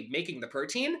actually making the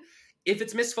protein, if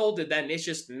it's misfolded, then it's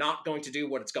just not going to do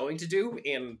what it's going to do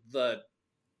in the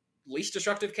least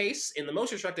destructive case. In the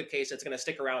most destructive case, it's going to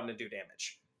stick around and do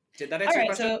damage. Did that answer your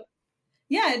question? So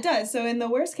yeah, it does. So in the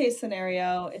worst case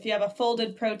scenario, if you have a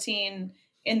folded protein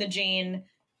in the gene,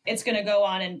 it's going to go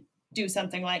on and do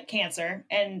something like cancer.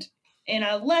 And in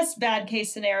a less bad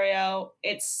case scenario,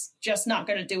 it's just not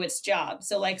going to do its job.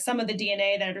 So like some of the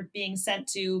DNA that are being sent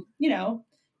to,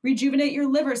 rejuvenate your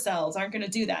liver cells aren't going to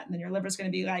do that. And then your liver's going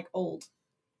to be like old.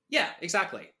 Yeah,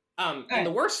 exactly. In right.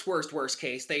 the worst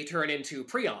case, they turn into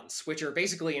prions, which are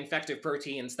basically infective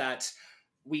proteins that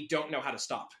we don't know how to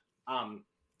stop.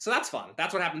 So that's fun.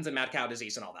 That's what happens in mad cow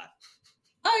disease and all that.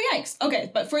 Oh, yikes.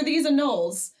 Okay, but for these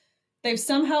anoles, they've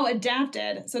somehow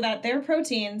adapted so that their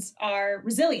proteins are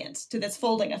resilient to this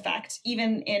folding effect,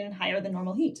 even in higher than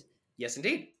normal heat. Yes,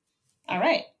 indeed. All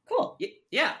right, cool.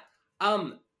 Yeah.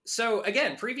 So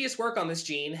again, previous work on this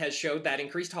gene has showed that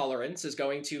increased tolerance is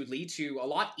going to lead to a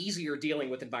lot easier dealing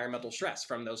with environmental stress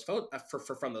from those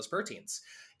from those proteins.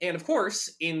 And of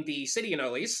course, in the city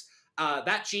anoles,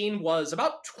 that gene was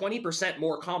about 20%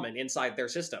 more common inside their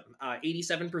system.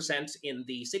 87% in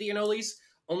the city anoles,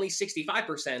 only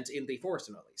 65% in the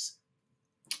forest anoles.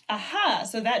 Aha,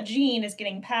 so that gene is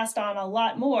getting passed on a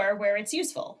lot more where it's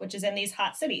useful, which is in these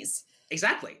hot cities.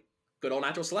 Exactly. Good old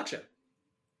natural selection.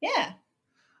 Yeah.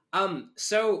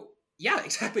 So yeah,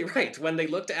 exactly right. When they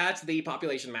looked at the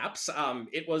population maps,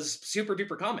 it was super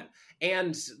duper common.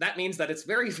 And that means that it's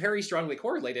very, very strongly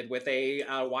correlated with a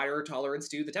wider tolerance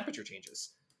to the temperature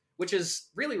changes, which is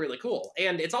really, really cool.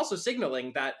 And it's also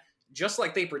signaling that, just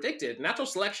like they predicted, natural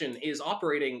selection is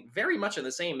operating very much in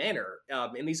the same manner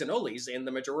in these anoles in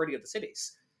the majority of the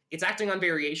cities. It's acting on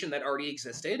variation that already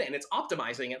existed, and it's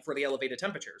optimizing it for the elevated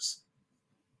temperatures.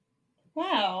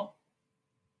 Wow.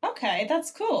 Okay,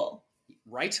 that's cool.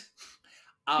 Right?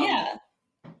 Yeah.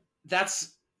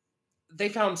 They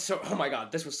found oh my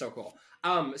god, this was so cool.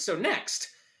 So next,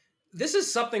 this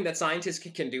is something that scientists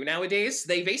can do nowadays.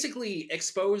 They basically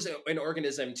expose an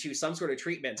organism to some sort of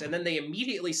treatment, and then they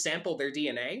immediately sample their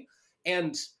DNA.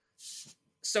 And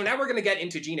so now we're going to get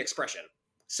into gene expression.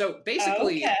 So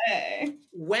basically,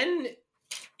 when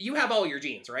you have all your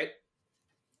genes, right?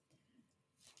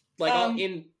 Like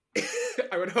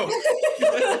I would hope.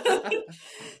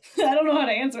 I don't know how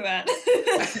to answer that.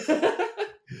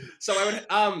 So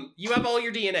you have all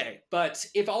your DNA, but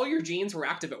if all your genes were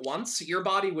active at once, your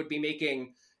body would be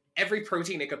making every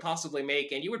protein it could possibly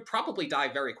make, and you would probably die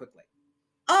very quickly.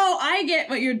 Oh,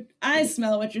 I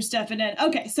smell what you're stepping in.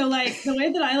 Okay, so like the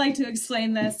way that I like to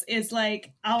explain this is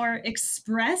like our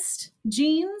expressed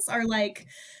genes are like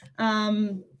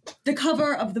the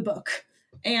cover of the book.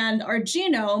 And our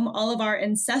genome, all of our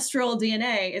ancestral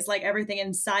DNA, is like everything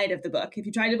inside of the book. If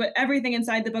you tried to put everything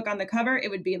inside the book on the cover, it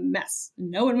would be a mess.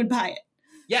 No one would buy it.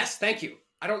 Yes, thank you.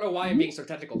 I don't know why I'm being so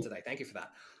technical today. Thank you for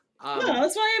that. No,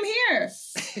 that's why I'm here.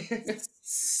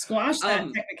 Squash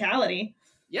that technicality.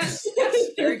 Yes,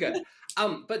 very good.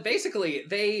 But basically,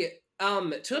 they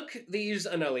took these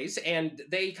anoles and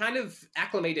they kind of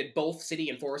acclimated both city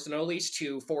and forest anoles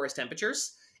to forest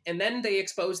temperatures. and then they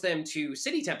exposed them to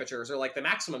city temperatures, or like the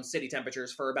maximum city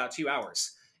temperatures, for about 2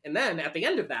 hours. And then at the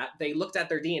end of that, they looked at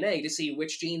their DNA to see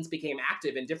which genes became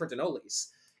active in different anoles.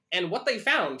 And what they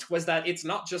found was that it's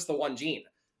not just the one gene.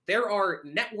 There are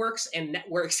networks and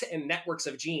networks and networks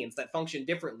of genes that function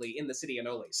differently in the city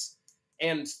anoles.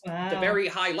 And the very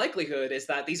high likelihood is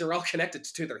that these are all connected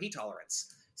to their heat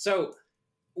tolerance. So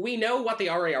we know what the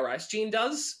RARS gene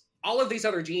does. All of these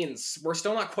other genes, we're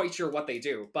still not quite sure what they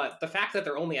do. But the fact that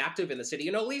they're only active in the city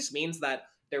anoles means that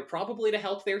they're probably to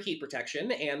help their heat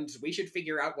protection, and we should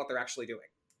figure out what they're actually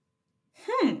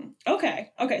doing.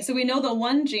 Okay. So we know the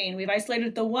one gene. We've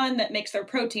isolated the one that makes their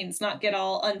proteins not get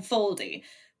all unfoldy.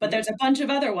 But there's a bunch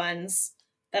of other ones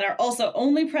that are also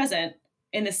only present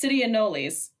in the city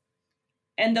anoles.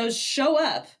 And those show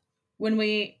up when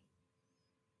we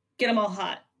get them all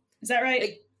hot. Is that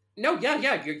right? No,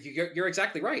 yeah, you're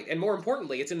exactly right. And more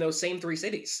importantly, it's in those same 3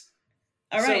 cities.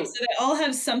 All right, so they all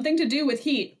have something to do with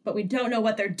heat, but we don't know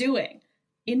what they're doing.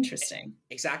 Interesting.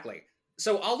 Exactly.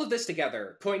 So all of this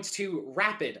together points to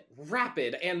rapid,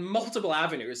 and multiple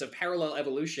avenues of parallel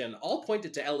evolution, all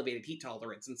pointed to elevated heat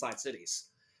tolerance inside cities,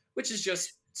 which is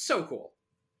just so cool.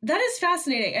 That is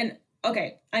fascinating. And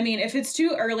okay, I mean, if it's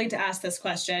too early to ask this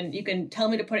question, you can tell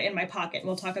me to put it in my pocket and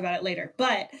we'll talk about it later.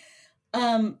 But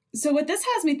so what this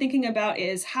has me thinking about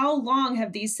is, how long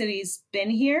have these cities been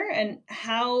here, and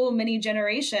how many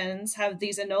generations have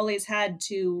these anoles had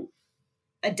to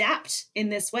adapt in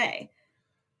this way?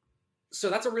 So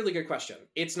that's a really good question.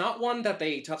 It's not one that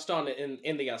they touched on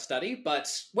in the study, but,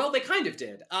 well, they kind of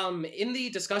did. In the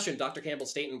discussion, Dr.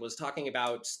 Campbell-Staton was talking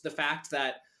about the fact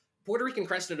that Puerto Rican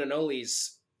crested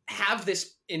anoles have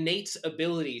this innate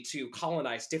ability to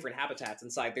colonize different habitats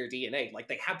inside their DNA. Like,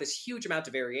 they have this huge amount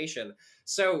of variation.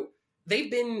 So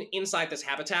they've been inside this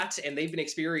habitat, and they've been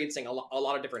experiencing a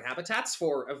lot of different habitats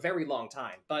for a very long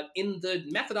time. But in the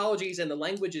methodologies and the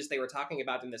languages they were talking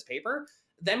about in this paper,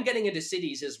 them getting into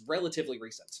cities is relatively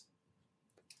recent.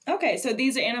 Okay, so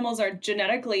these animals are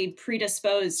genetically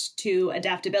predisposed to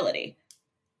adaptability.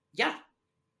 Yeah.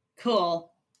 Cool.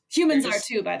 Humans are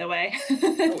too, by the way.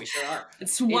 Oh, we sure are.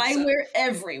 It's why we're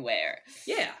everywhere.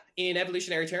 Yeah. In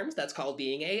evolutionary terms, that's called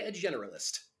being a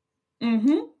generalist.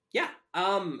 Mm-hmm. Yeah.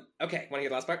 Okay, want to hear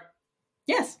the last part?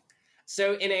 Yes.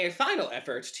 So in a final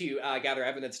effort to gather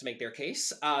evidence to make their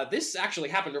case, this actually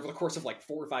happened over the course of like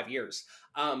 4 or 5 years.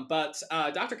 But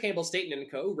Dr. Campbell-Staton and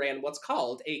co. ran what's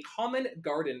called a common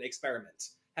garden experiment.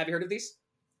 Have you heard of these?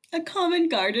 A common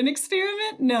garden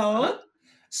experiment? No. Uh-huh.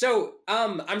 So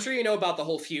I'm sure you know about the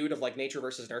whole feud of like nature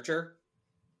versus nurture.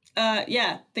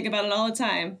 Yeah, think about it all the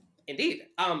time. Indeed.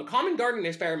 Common garden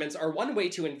experiments are one way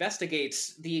to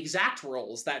investigate the exact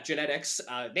roles that genetics,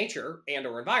 nature, and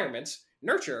or environment,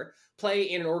 nurture, play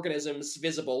in an organism's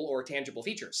visible or tangible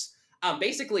features.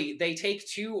 Basically, they take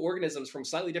 2 organisms from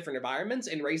slightly different environments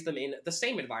and raise them in the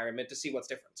same environment to see what's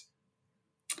different.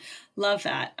 Love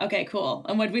that. Okay, cool.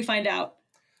 And what did we find out?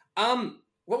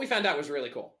 What we found out was really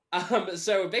cool.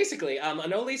 So basically,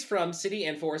 anoles from city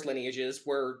and forest lineages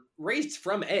were raised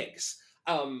from eggs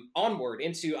onward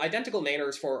into identical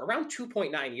manners for around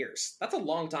 2.9 years. That's a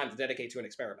long time to dedicate to an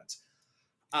experiment.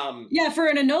 Yeah, for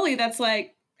an anole, that's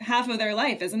like half of their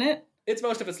life, isn't it? It's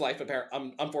most of its life,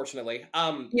 unfortunately.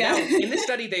 Yeah. Now, in this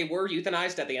study, they were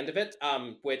euthanized at the end of it,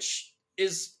 which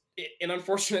is an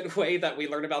unfortunate way that we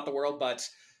learn about the world, but...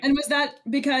 And was that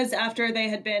because after they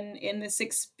had been in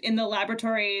the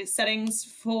laboratory settings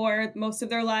for most of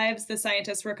their lives, the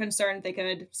scientists were concerned they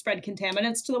could spread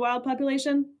contaminants to the wild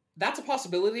population? That's a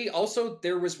possibility. Also,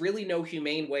 there was really no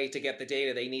humane way to get the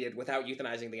data they needed without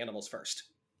euthanizing the animals first.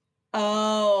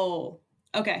 Oh,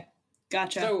 okay.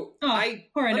 Gotcha. So I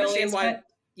understand why. But...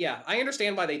 Yeah, I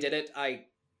understand why they did it. I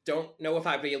don't know if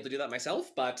I'd be able to do that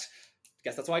myself, but I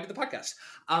guess that's why I do the podcast.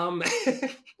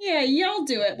 Yeah, y'all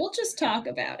do it. We'll just talk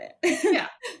about it.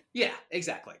 Yeah,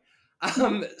 exactly.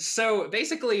 So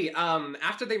basically,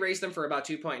 after they raised them for about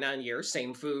 2.9 years,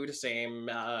 same food, same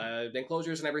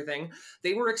enclosures and everything,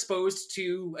 they were exposed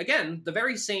to, again, the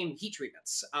very same heat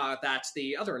treatments that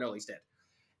the other anoles did.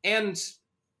 And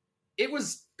it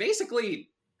was basically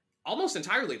almost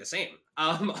entirely the same.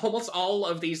 Almost all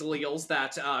of these alleles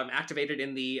that activated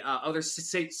in the other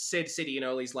city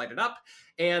anoles lighted up,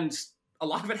 and a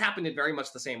lot of it happened in very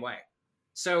much the same way.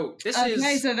 So this is...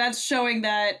 Okay, so that's showing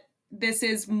that this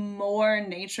is more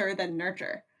nature than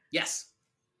nurture. Yes.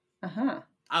 Uh-huh.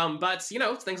 But,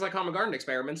 things like common garden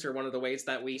experiments are one of the ways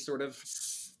that we sort of,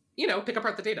 pick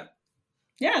apart the data.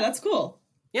 Yeah, that's cool.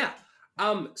 Yeah.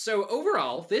 So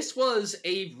overall, this was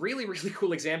a really, really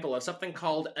cool example of something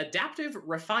called adaptive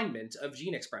refinement of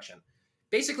gene expression.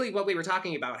 Basically, what we were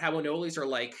talking about, how anoles are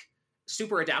like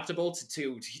super adaptable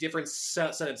to different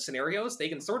set of scenarios. They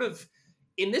can sort of,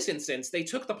 in this instance, they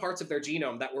took the parts of their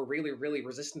genome that were really, really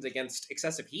resistant against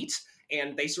excessive heat,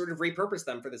 and they sort of repurposed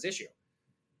them for this issue.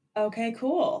 Okay,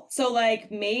 cool. So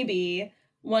like maybe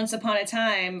once upon a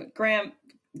time,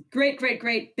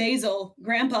 great Basil,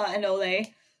 Grandpa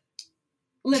Anole,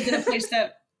 lived in a place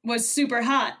that was super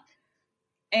hot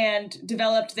and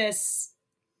developed this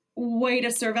way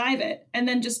to survive it, and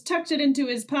then just tucked it into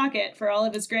his pocket for all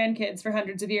of his grandkids for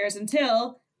hundreds of years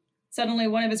until suddenly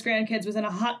one of his grandkids was in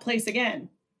a hot place again.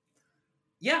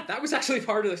 Yeah, that was actually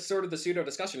part of the sort of the pseudo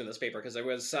discussion in this paper, because it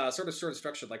was sort of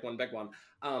structured like one big one.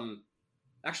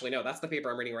 Actually, no, that's the paper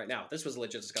I'm reading right now. This was a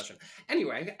legit discussion.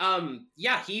 Anyway,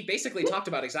 yeah, he basically talked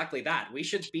about exactly that. We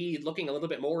should be looking a little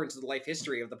bit more into the life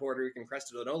history of the Puerto Rican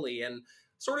crested anole and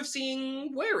sort of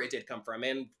seeing where it did come from,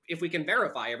 and if we can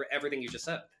verify everything you just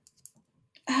said.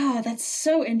 Ah, that's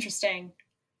so interesting.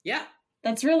 Yeah.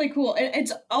 That's really cool.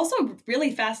 It's also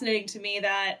really fascinating to me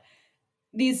that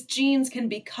these genes can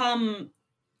become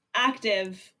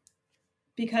active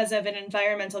because of an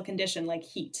environmental condition like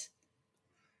heat.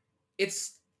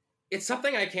 It's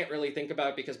something I can't really think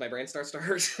about because my brain starts to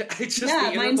hurt.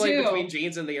 The mine interplay too. between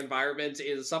genes and the environment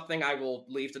is something I will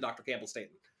leave to Dr.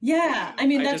 Campbell-Staton. Yeah, I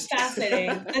mean, that's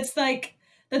fascinating.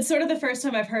 That's sort of the first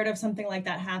time I've heard of something like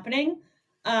that happening,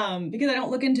 because I don't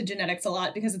look into genetics a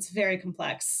lot because it's very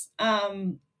complex.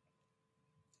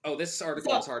 This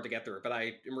article is hard to get through, but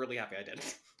I am really happy I did.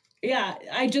 Yeah,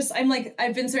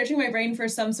 I've been searching my brain for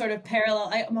some sort of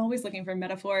parallel. I'm always looking for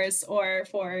metaphors or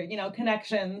for,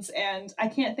 connections, and I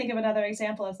can't think of another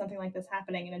example of something like this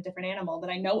happening in a different animal that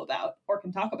I know about or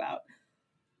can talk about.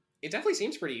 It definitely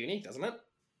seems pretty unique, doesn't it?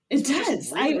 It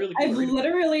does. Really I've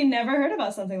literally never heard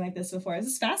about something like this before. This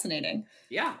is fascinating.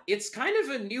 Yeah, it's kind of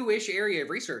a newish area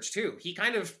of research, too. He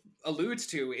kind of alludes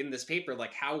to in this paper,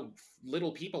 like, how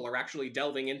little people are actually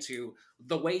delving into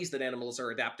the ways that animals are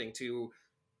adapting to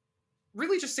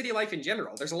really just city life in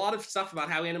general. There's a lot of stuff about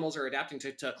how animals are adapting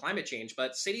to climate change,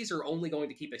 but cities are only going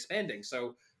to keep expanding.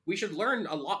 So we should learn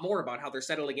a lot more about how they're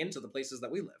settling into the places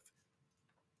that we live.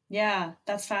 Yeah,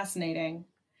 that's fascinating.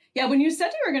 Yeah, when you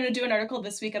said you were going to do an article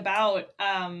this week about,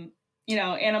 animal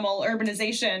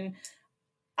urbanization,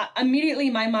 immediately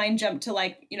my mind jumped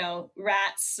to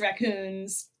rats,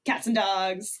 raccoons, cats and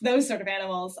dogs, those sort of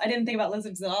animals. I didn't think about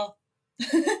lizards at all.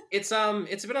 It's a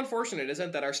bit unfortunate, isn't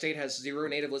it, that our state has 0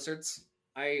 native lizards?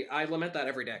 I lament that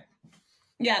every day.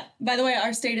 Yeah. By the way,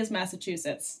 our state is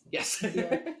Massachusetts. Yes.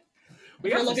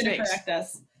 We're looking to correct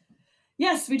us.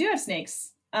 Yes, we do have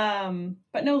snakes,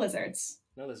 but no lizards.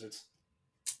 No lizards.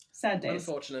 Sad days.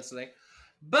 Unfortunately.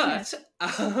 But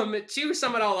to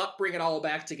sum it all up, bring it all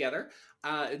back together,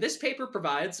 this paper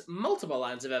provides multiple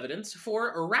lines of evidence for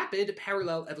a rapid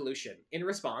parallel evolution in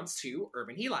response to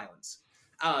urban heel islands.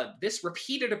 This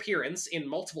repeated appearance in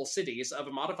multiple cities of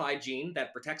a modified gene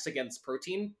that protects against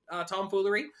protein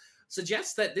tomfoolery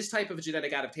suggests that this type of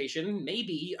genetic adaptation may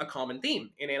be a common theme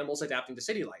in animals adapting to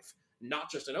city life, not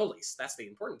just anoles. That's the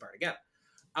important part again.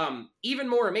 Even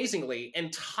more amazingly,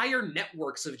 entire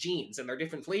networks of genes and their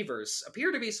different flavors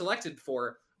appear to be selected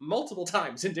for multiple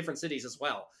times in different cities as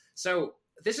well. So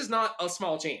this is not a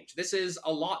small change. This is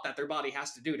a lot that their body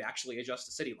has to do to actually adjust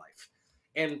to city life.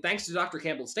 And thanks to Dr.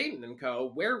 Campbell-Staton and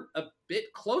co., we're a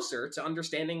bit closer to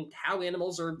understanding how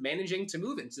animals are managing to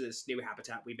move into this new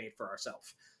habitat we made for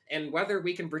ourselves, and whether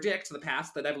we can predict the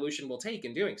path that evolution will take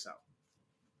in doing so.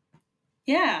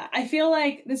 Yeah, I feel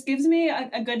like this gives me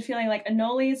a good feeling like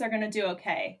anoles are going to do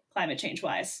okay, climate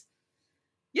change-wise.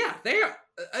 Yeah, they are.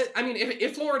 I mean,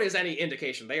 if Florida is any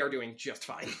indication, they are doing just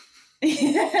fine.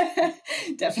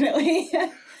 Definitely.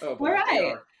 Oh boy, all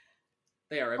right.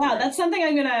 They are wow, that's something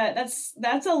I'm gonna,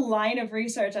 that's a line of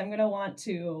research I'm gonna want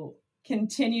to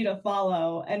continue to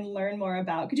follow and learn more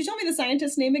about. Could you tell me the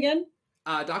scientist's name again?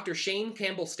 Dr. Shane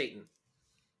Campbell-Staton.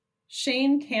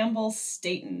 Shane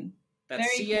Campbell-Staton.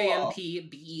 That's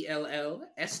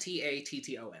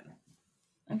CAMPBELLSTATTON.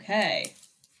 Okay.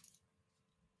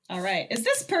 All right. Is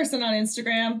this person on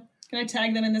Instagram? Can I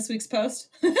tag them in this week's post?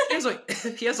 He has a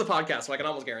podcast, so I can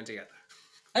almost guarantee it.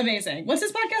 Amazing. What's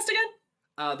his podcast again?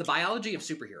 The Biology of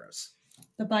Superheroes.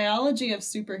 The Biology of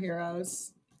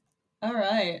Superheroes. All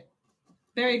right.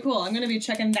 Very cool. I'm going to be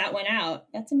checking that one out.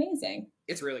 That's amazing.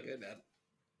 It's really good, man.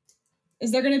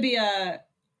 Is there going to be a...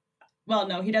 Well,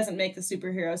 no, he doesn't make the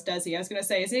superheroes, does he? I was going to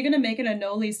say, is he going to make an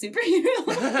anole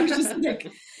superhero? Who's just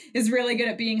is really good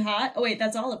at being hot? Oh, wait,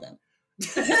 that's all of them.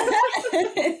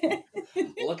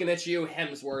 Looking at you,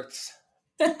 Hemsworths.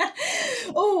 That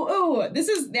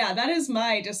is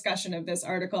my discussion of this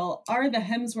article. Are the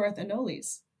Hemsworth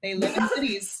anoles? They live in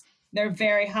cities. They're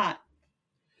very hot.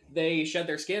 they shed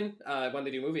their skin when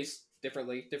they do movies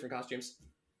differently, different costumes.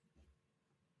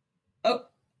 Oh,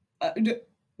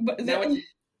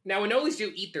 now Anoles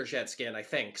do eat their shed skin, I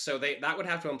think. So that would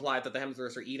have to imply that the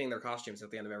Hemsworths are eating their costumes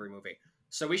at the end of every movie.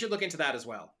 So we should look into that as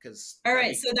well. All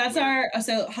right, so that's weird.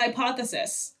 So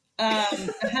hypothesis.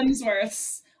 The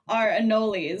Hemsworths are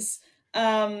Anoles.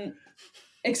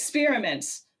 Experiment.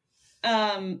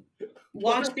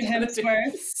 Watch the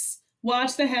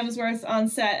Hemsworths on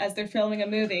set as they're filming a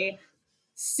movie.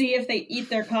 See if they eat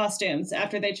their costumes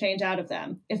after they change out of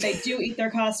them. If they do eat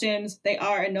their costumes, they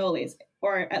are Anoles,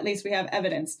 or at least we have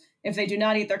evidence. If they do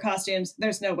not eat their costumes,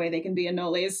 there's no way they can be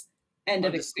Anoles. End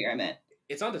of experiment.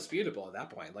 It's undisputable at that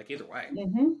point, like either way.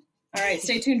 Mm-hmm. All right,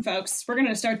 stay tuned, folks. We're going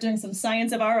to start doing some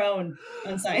science of our own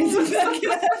on Science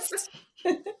Podcast.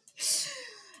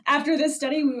 After this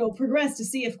study, we will progress to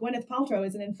see if Gwyneth Paltrow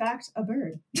is in fact a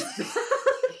bird.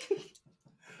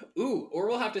 Ooh, or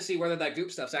we'll have to see whether that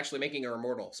goop stuff's actually making her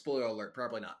immortal. Spoiler alert,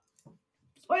 probably not.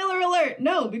 Spoiler alert,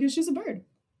 no, because she's a bird.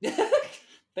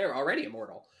 They're already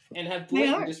immortal and have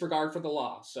blatant disregard for the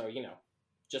law. So,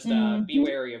 just be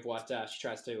wary of what she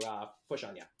tries to push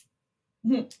on you.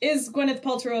 Is Gwyneth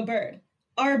Paltrow a bird?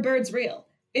 Are birds real?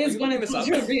 Is Gwyneth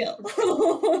Paltrow real?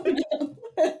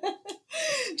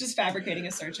 Just fabricating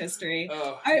a search history. Oh,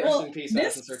 all right, rest in peace,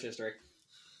 Madison search history.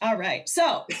 All right,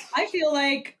 so I feel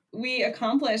like we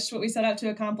accomplished what we set out to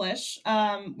accomplish.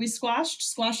 We squashed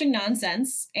squashing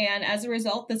nonsense, and as a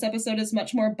result, this episode is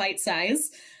much more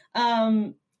bite-sized.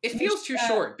 It feels too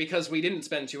short because we didn't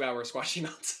spend 2 hours squashing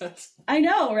nonsense. I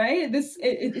know, right?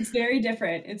 It's very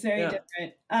different. It's very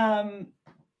different.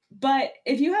 But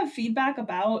if you have feedback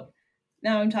about,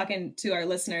 now I'm talking to our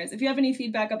listeners, if you have any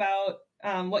feedback about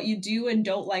what you do and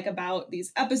don't like about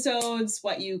these episodes,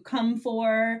 what you come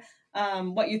for,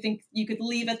 what you think you could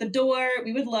leave at the door,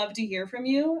 we would love to hear from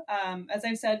you. As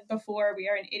I've said before, we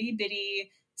are an itty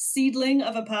bitty seedling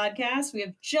of a podcast. We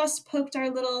have just poked our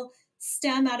little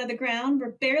stem out of the ground.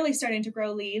 We're barely starting to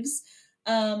grow leaves.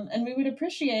 And we would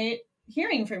appreciate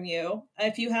hearing from you.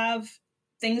 If you have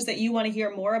things that you want to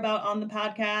hear more about on the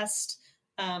podcast,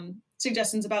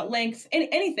 suggestions about length,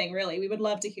 anything really, we would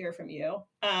love to hear from you.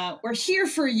 We're here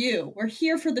for you. We're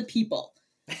here for the people.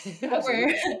 What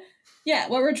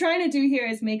we're trying to do here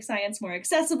is make science more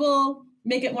accessible,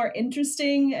 make it more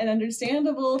interesting and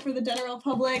understandable for the general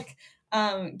public,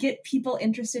 get people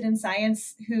interested in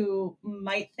science who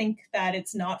might think that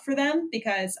it's not for them,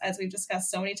 because as we've discussed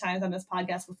so many times on this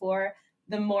podcast before,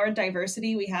 the more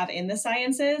diversity we have in the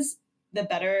sciences, the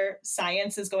better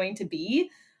science is going to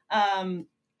be. And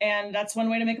that's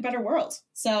one way to make a better world.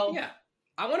 So yeah,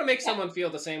 I want to make someone feel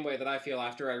the same way that I feel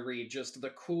after I read just the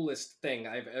coolest thing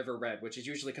I've ever read, which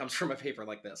usually comes from a paper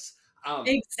like this.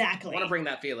 Exactly. I want to bring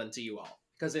that feeling to you all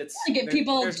because it's to get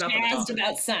people jazzed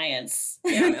about science.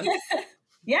 Yeah, man.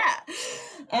 Yeah.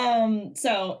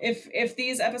 So if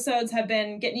these episodes have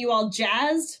been getting you all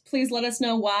jazzed, please let us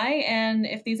know why. And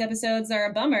if these episodes are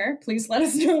a bummer, please let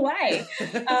us know why,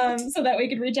 so that we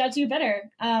could reach out to you better.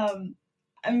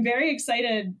 I'm very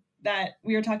excited that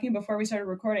we were talking before we started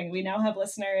recording. We now have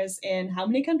listeners in how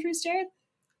many countries, Jared?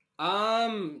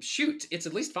 It's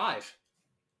at least 5.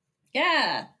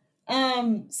 Yeah.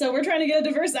 So we're trying to get a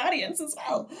diverse audience as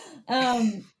well.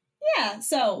 Yeah.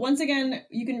 So once again,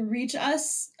 you can reach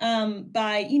us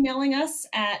by emailing us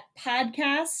at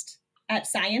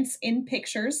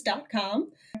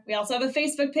podcast@scienceinpictures.com. We also have a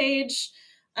Facebook page.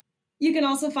 You can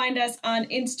also find us on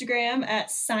Instagram at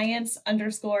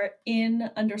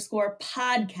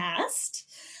science_in_podcast.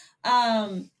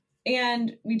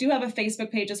 And we do have a Facebook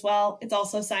page as well. It's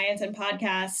also Science and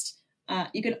Podcast.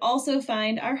 You can also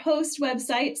find our host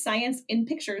website,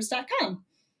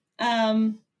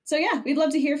 scienceinpictures.com. So yeah, we'd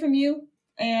love to hear from you.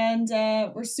 And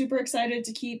we're super excited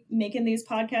to keep making these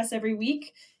podcasts every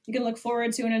week. You can look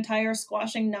forward to an entire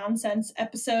Squashing Nonsense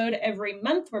episode every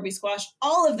month where we squash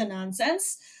all of the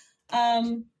nonsense.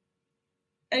 And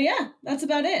yeah, that's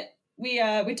about it. We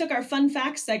took our fun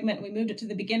facts segment and we moved it to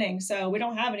the beginning, so we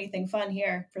don't have anything fun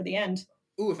here for the end.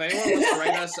 Ooh, if anyone wants to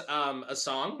write us a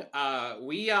song,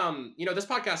 we this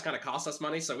podcast kind of costs us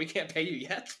money, so we can't pay you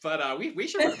yet, but we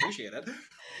sure would appreciate it.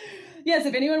 Yes,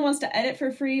 if anyone wants to edit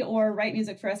for free or write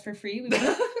music for us for free, we would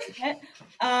love to take it.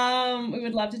 We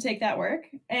would love to take that work,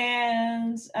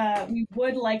 and we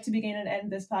would like to begin and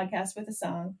end this podcast with a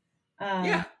song.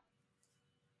 Yeah.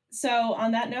 So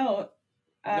on that note,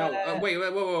 wait,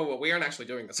 we aren't actually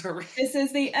doing this, are we? This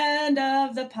is the end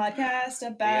of the podcast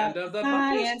about the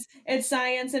science. Podcast. It's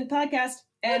Science and Podcast.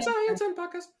 It's Science and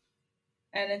Podcast.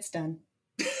 And it's done.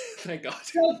 Thank God.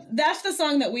 So that's the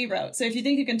song that we wrote. So if you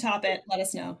think you can top it, let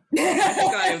us know. I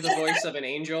think I have the voice of an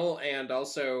angel and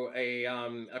also a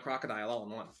crocodile all in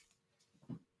one.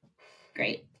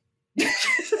 Great.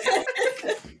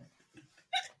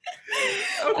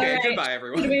 Okay, right. goodbye,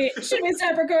 everyone. Should we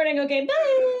stop recording? Okay,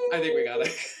 bye. I think we got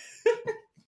it.